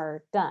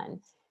are done.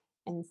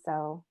 And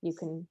so you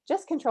can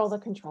just control the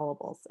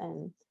controllables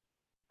and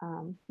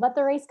let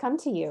the race come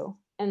to you.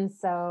 And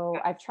so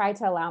I've tried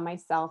to allow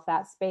myself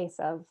that space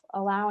of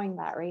allowing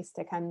that race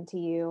to come to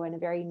you in a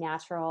very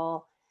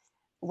natural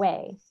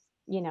way,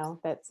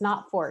 that's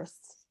not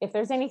forced. If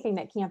there's anything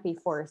that can't be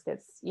forced,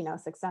 it's,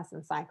 success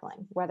in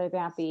cycling, whether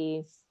that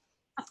be,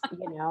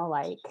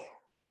 like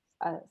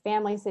a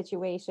family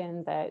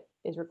situation that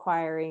is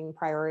requiring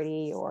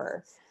priority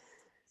or,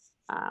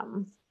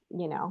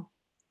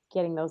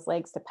 getting those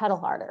legs to pedal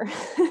harder.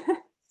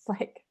 It's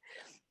like,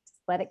 just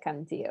let it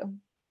come to you.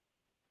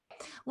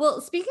 Well,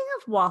 speaking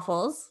of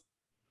waffles,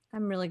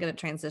 I'm really good at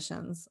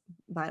transitions,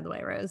 by the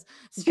way, Rose.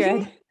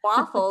 Speaking of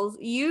waffles,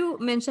 you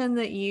mentioned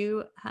that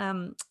you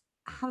have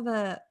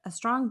a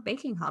strong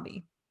baking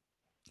hobby.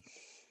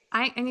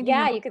 I need to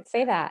know. You could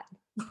say that.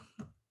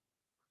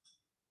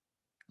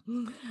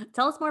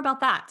 Tell us more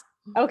about that.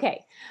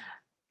 Okay.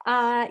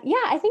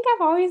 I think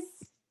I've always,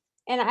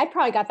 and I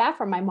probably got that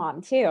from my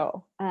mom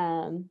too.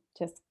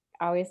 Just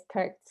always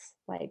cooked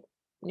like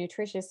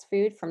nutritious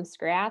food from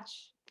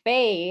scratch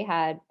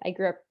I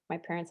grew up, my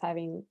parents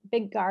having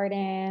big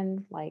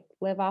garden, like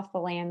live off the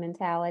land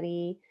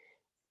mentality,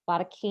 a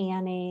lot of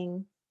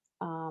canning.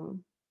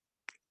 Um,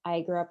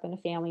 I grew up in a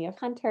family of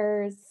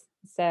hunters.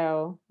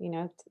 So,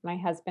 my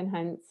husband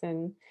hunts.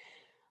 And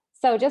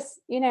so just,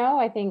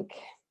 I think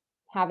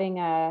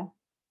having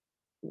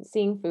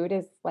seeing food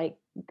as like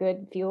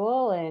good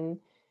fuel and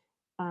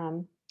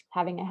um,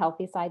 having a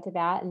healthy side to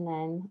that. And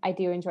then I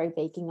do enjoy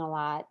baking a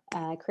lot,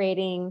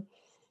 creating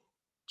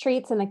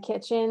treats in the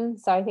kitchen.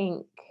 So I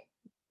think,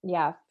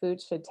 yeah,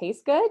 food should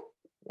taste good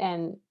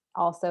and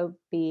also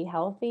be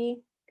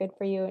healthy, good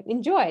for you.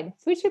 Enjoyed.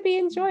 Food should be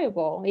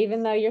enjoyable,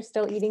 even though you're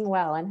still eating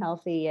well and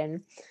healthy.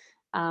 And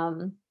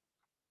um,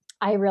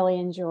 I really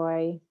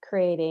enjoy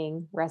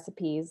creating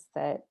recipes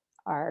that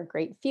are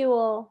great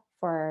fuel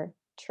for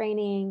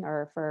training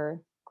or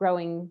for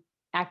growing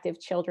active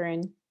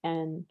children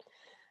and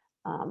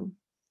um,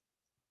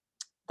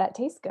 that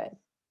taste good.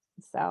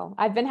 So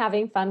I've been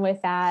having fun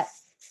with that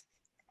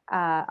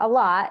a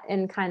lot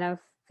and kind of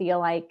feel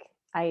like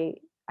I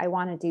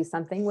want to do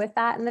something with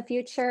that in the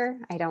future.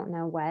 I don't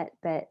know what,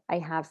 but I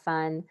have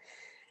fun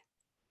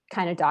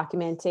kind of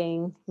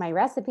documenting my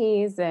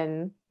recipes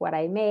and what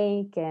I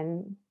make.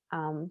 And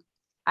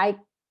I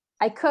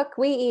I cook,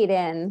 we eat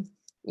in,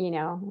 you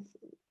know,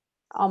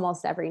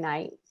 almost every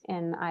night.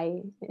 And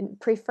I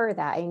prefer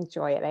that. I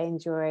enjoy it. I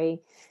enjoy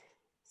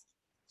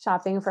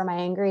shopping for my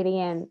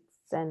ingredients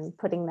and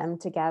putting them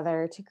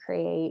together to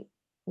create,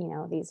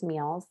 these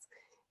meals.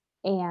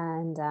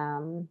 And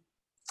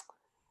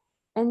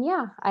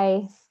yeah,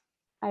 I'd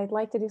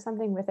like to do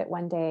something with it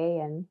one day.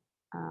 And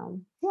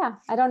yeah,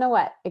 I don't know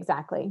what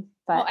exactly,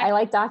 but Well, I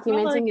like follow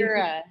documenting your,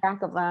 and keeping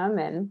track of them.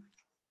 And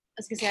I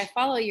was gonna say, I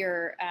follow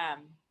your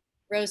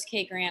Rose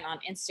K Grant on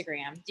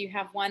Instagram. Do you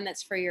have one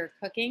that's for your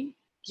cooking?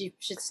 You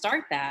should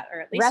start that,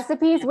 or at least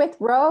recipes with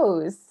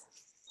Rose.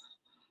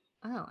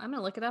 Oh, I'm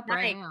gonna look it up Nice.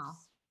 right now.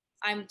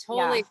 I'm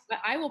totally, but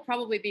I will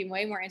probably be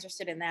way more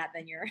interested in that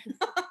than your.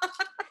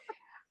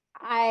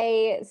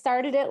 I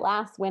started it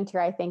last winter,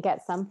 I think,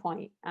 at some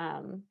point,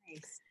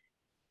 Nice.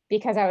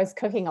 because I was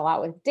cooking a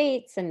lot with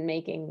dates and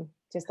making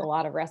just a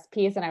lot of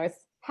recipes, and I was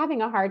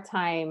having a hard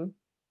time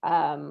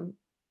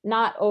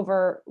not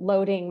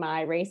overloading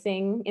my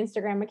racing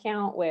Instagram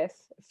account with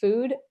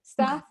food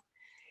stuff.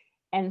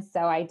 And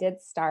so I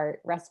did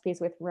start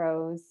Recipes with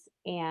Rose.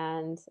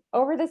 And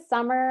over the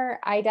summer,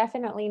 I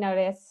definitely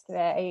noticed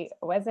that I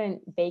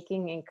wasn't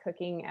baking and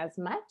cooking as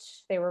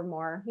much. They were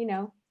more,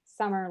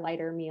 summer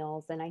lighter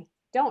meals. And I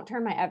don't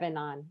turn my oven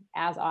on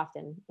as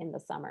often in the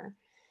summer.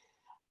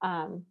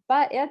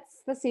 But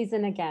it's the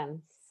season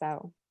again.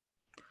 So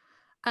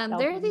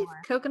There are these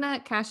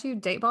coconut cashew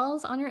date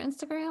balls on your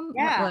Instagram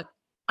that Yeah. look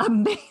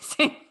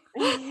amazing.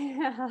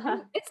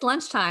 yeah. It's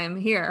lunchtime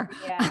here.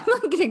 Yeah.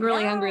 I'm getting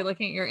really hungry Yeah.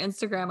 looking at your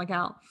Instagram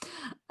account.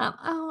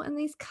 Oh, and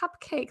these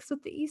cupcakes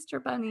with the Easter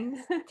bunnies.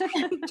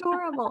 They're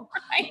adorable.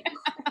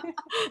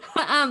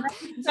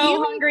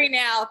 So hungry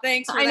now.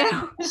 Thanks for I that.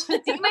 know. Do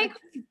you make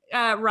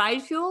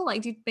ride fuel?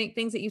 Like, do you make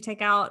things that you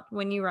take out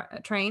when you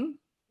train?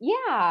 Yeah,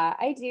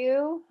 I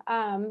do.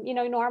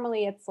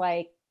 Normally it's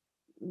like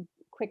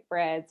quick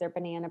breads or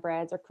banana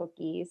breads or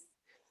cookies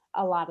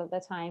a lot of the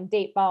time.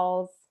 Date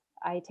balls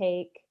I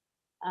take.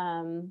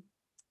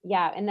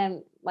 Yeah, and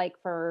then like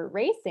for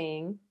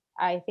racing,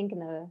 I think in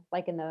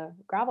the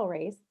gravel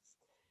race,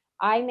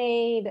 I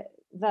made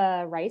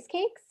the rice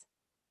cakes.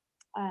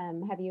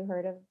 Have you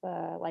heard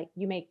of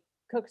you make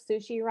cook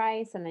sushi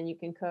rice and then you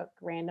can cook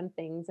random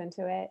things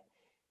into it?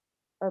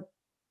 Or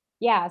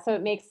yeah, so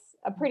it makes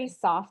a pretty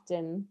soft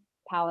and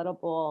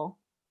palatable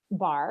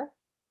bar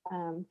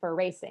for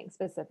racing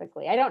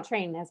specifically. I don't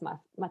train as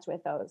much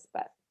with those,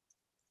 but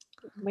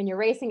when you're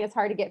racing, it's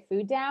hard to get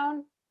food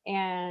down,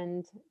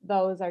 and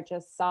those are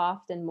just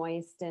soft and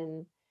moist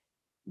and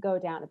go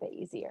down a bit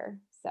easier.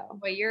 So,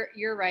 Well,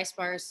 your rice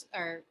bars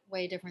are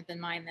way different than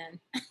mine then.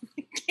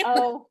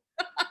 oh,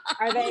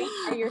 are they?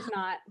 Are yours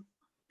not?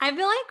 I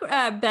feel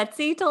like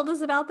Betsy told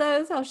us about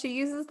those, how she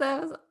uses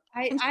those.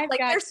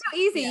 They're so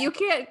easy. You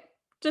can't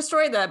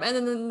destroy them. And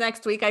then the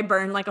next week I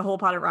burned like a whole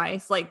pot of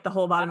rice, like the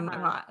whole bottom of my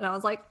pot. And I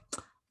was like,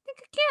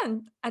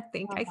 I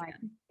think I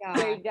can.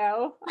 There you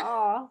go.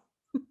 Oh.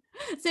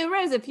 So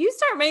Rose, if you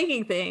start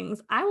making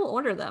things, I will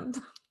order them.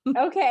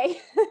 Okay.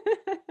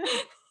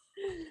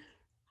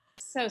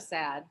 So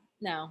sad.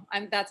 No,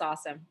 that's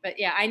awesome. But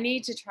yeah, I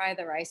need to try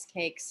the rice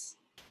cakes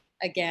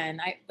again.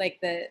 I like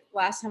the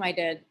last time I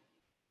did,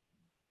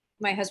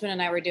 my husband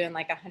and I were doing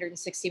like a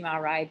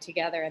 160-mile ride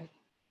together, and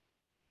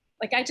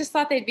like I just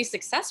thought they'd be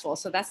successful.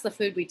 So that's the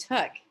food we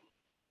took.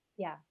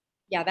 Yeah.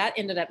 Yeah, that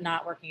ended up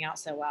not working out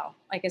so well.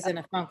 Like as in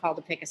a phone call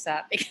to pick us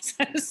up because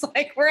I was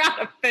like, we're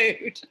out of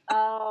food.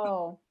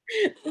 Oh.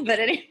 But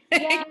anyway.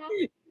 Yeah.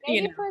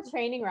 Maybe for a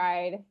training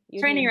ride.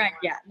 Training ride,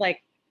 yeah.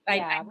 Like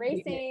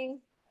racing.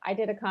 I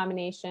did a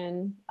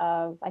combination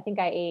of, I think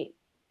I ate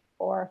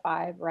 4 or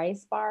 5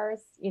 rice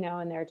bars,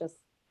 and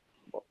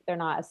they're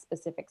not a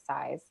specific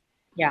size.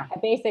 Yeah. I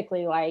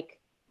basically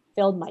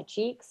filled my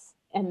cheeks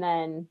and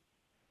then,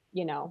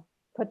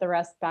 put the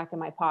rest back in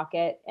my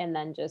pocket and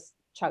then just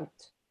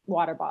chugged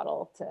water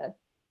bottle to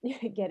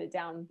get it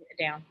down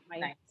my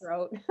Nice.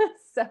 throat.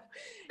 So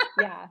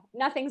yeah,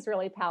 nothing's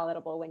really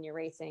palatable when you're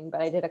racing,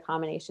 but I did a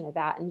combination of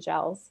that and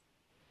gels,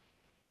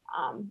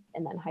 and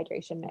then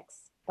hydration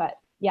mix. But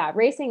yeah,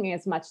 racing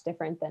is much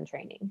different than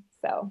training.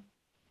 So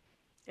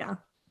Yeah.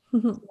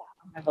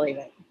 I believe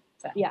it.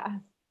 So. yeah.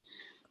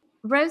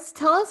 Rose,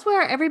 tell us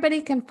where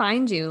everybody can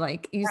find you.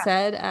 Like you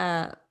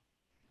said,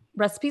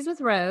 Recipes with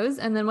Rose,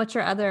 and then what's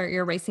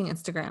your racing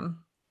Instagram?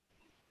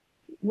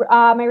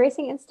 My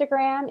racing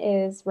Instagram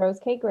is Rose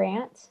K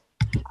Grant,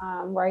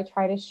 where I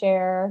try to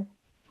share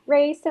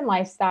race and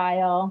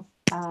lifestyle,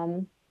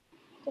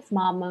 just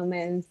mom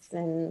moments.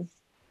 And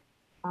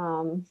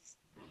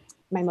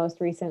my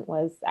most recent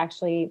was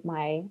actually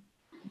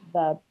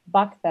the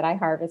buck that I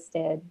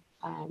harvested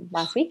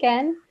last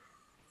weekend.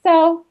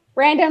 So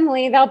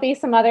randomly, there'll be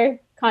some other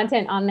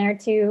content on there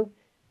too.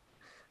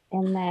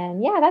 And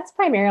then, yeah, that's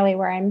primarily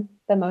where I'm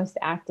the most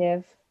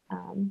active.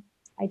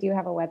 I do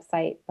have a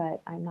website,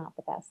 but I'm not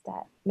the best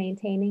at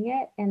maintaining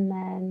it. And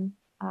then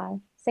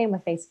same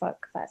with Facebook,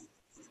 but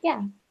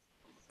yeah.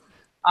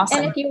 Awesome.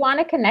 And if you want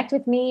to connect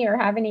with me or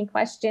have any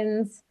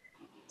questions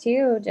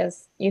too,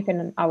 you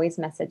can always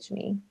message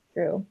me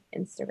through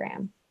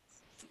Instagram.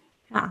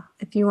 Yeah.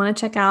 If you want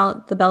to check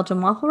out the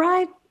Belgian waffle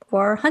ride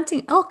or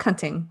elk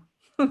hunting.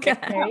 Okay.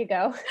 There you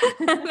go.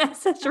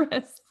 Message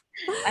Rose.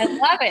 I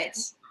love it.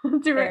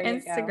 Through her There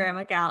you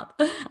Instagram account.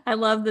 I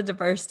love the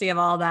diversity of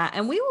all that.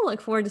 And we will look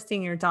forward to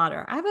seeing your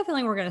daughter. I have a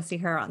feeling we're going to see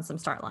her on some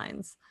start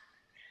lines.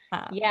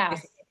 Yeah.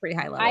 Pretty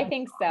high level. I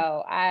think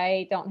so.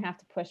 I don't have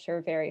to push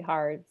her very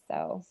hard.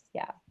 So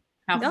yeah.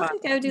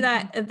 Don't go do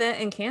that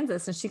event in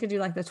Kansas and she could do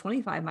like the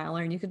 25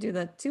 miler and you could do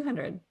the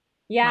 200.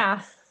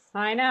 Yeah,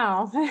 I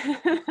know.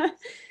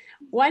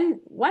 One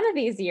of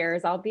these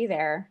years I'll be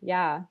there.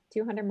 Yeah.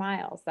 200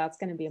 miles. That's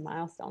going to be a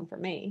milestone for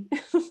me.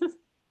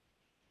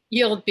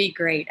 You'll be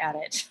great at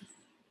it.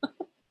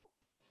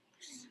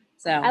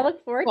 So I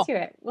look forward to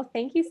it. Well,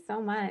 thank you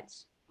so much.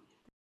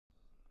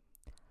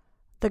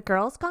 The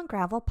Girls Gone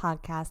Gravel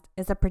podcast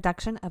is a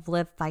production of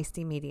Live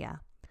Feisty Media.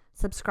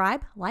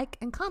 Subscribe, like,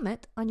 and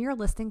comment on your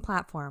listening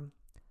platform.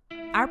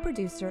 Our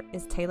producer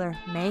is Taylor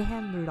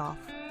Mayhem Rudolph.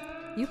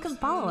 You can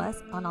follow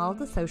us on all of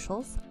the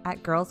socials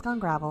at Girls Gone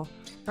Gravel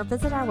or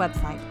visit our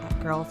website at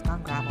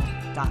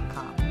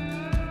girlsgonegravel.com.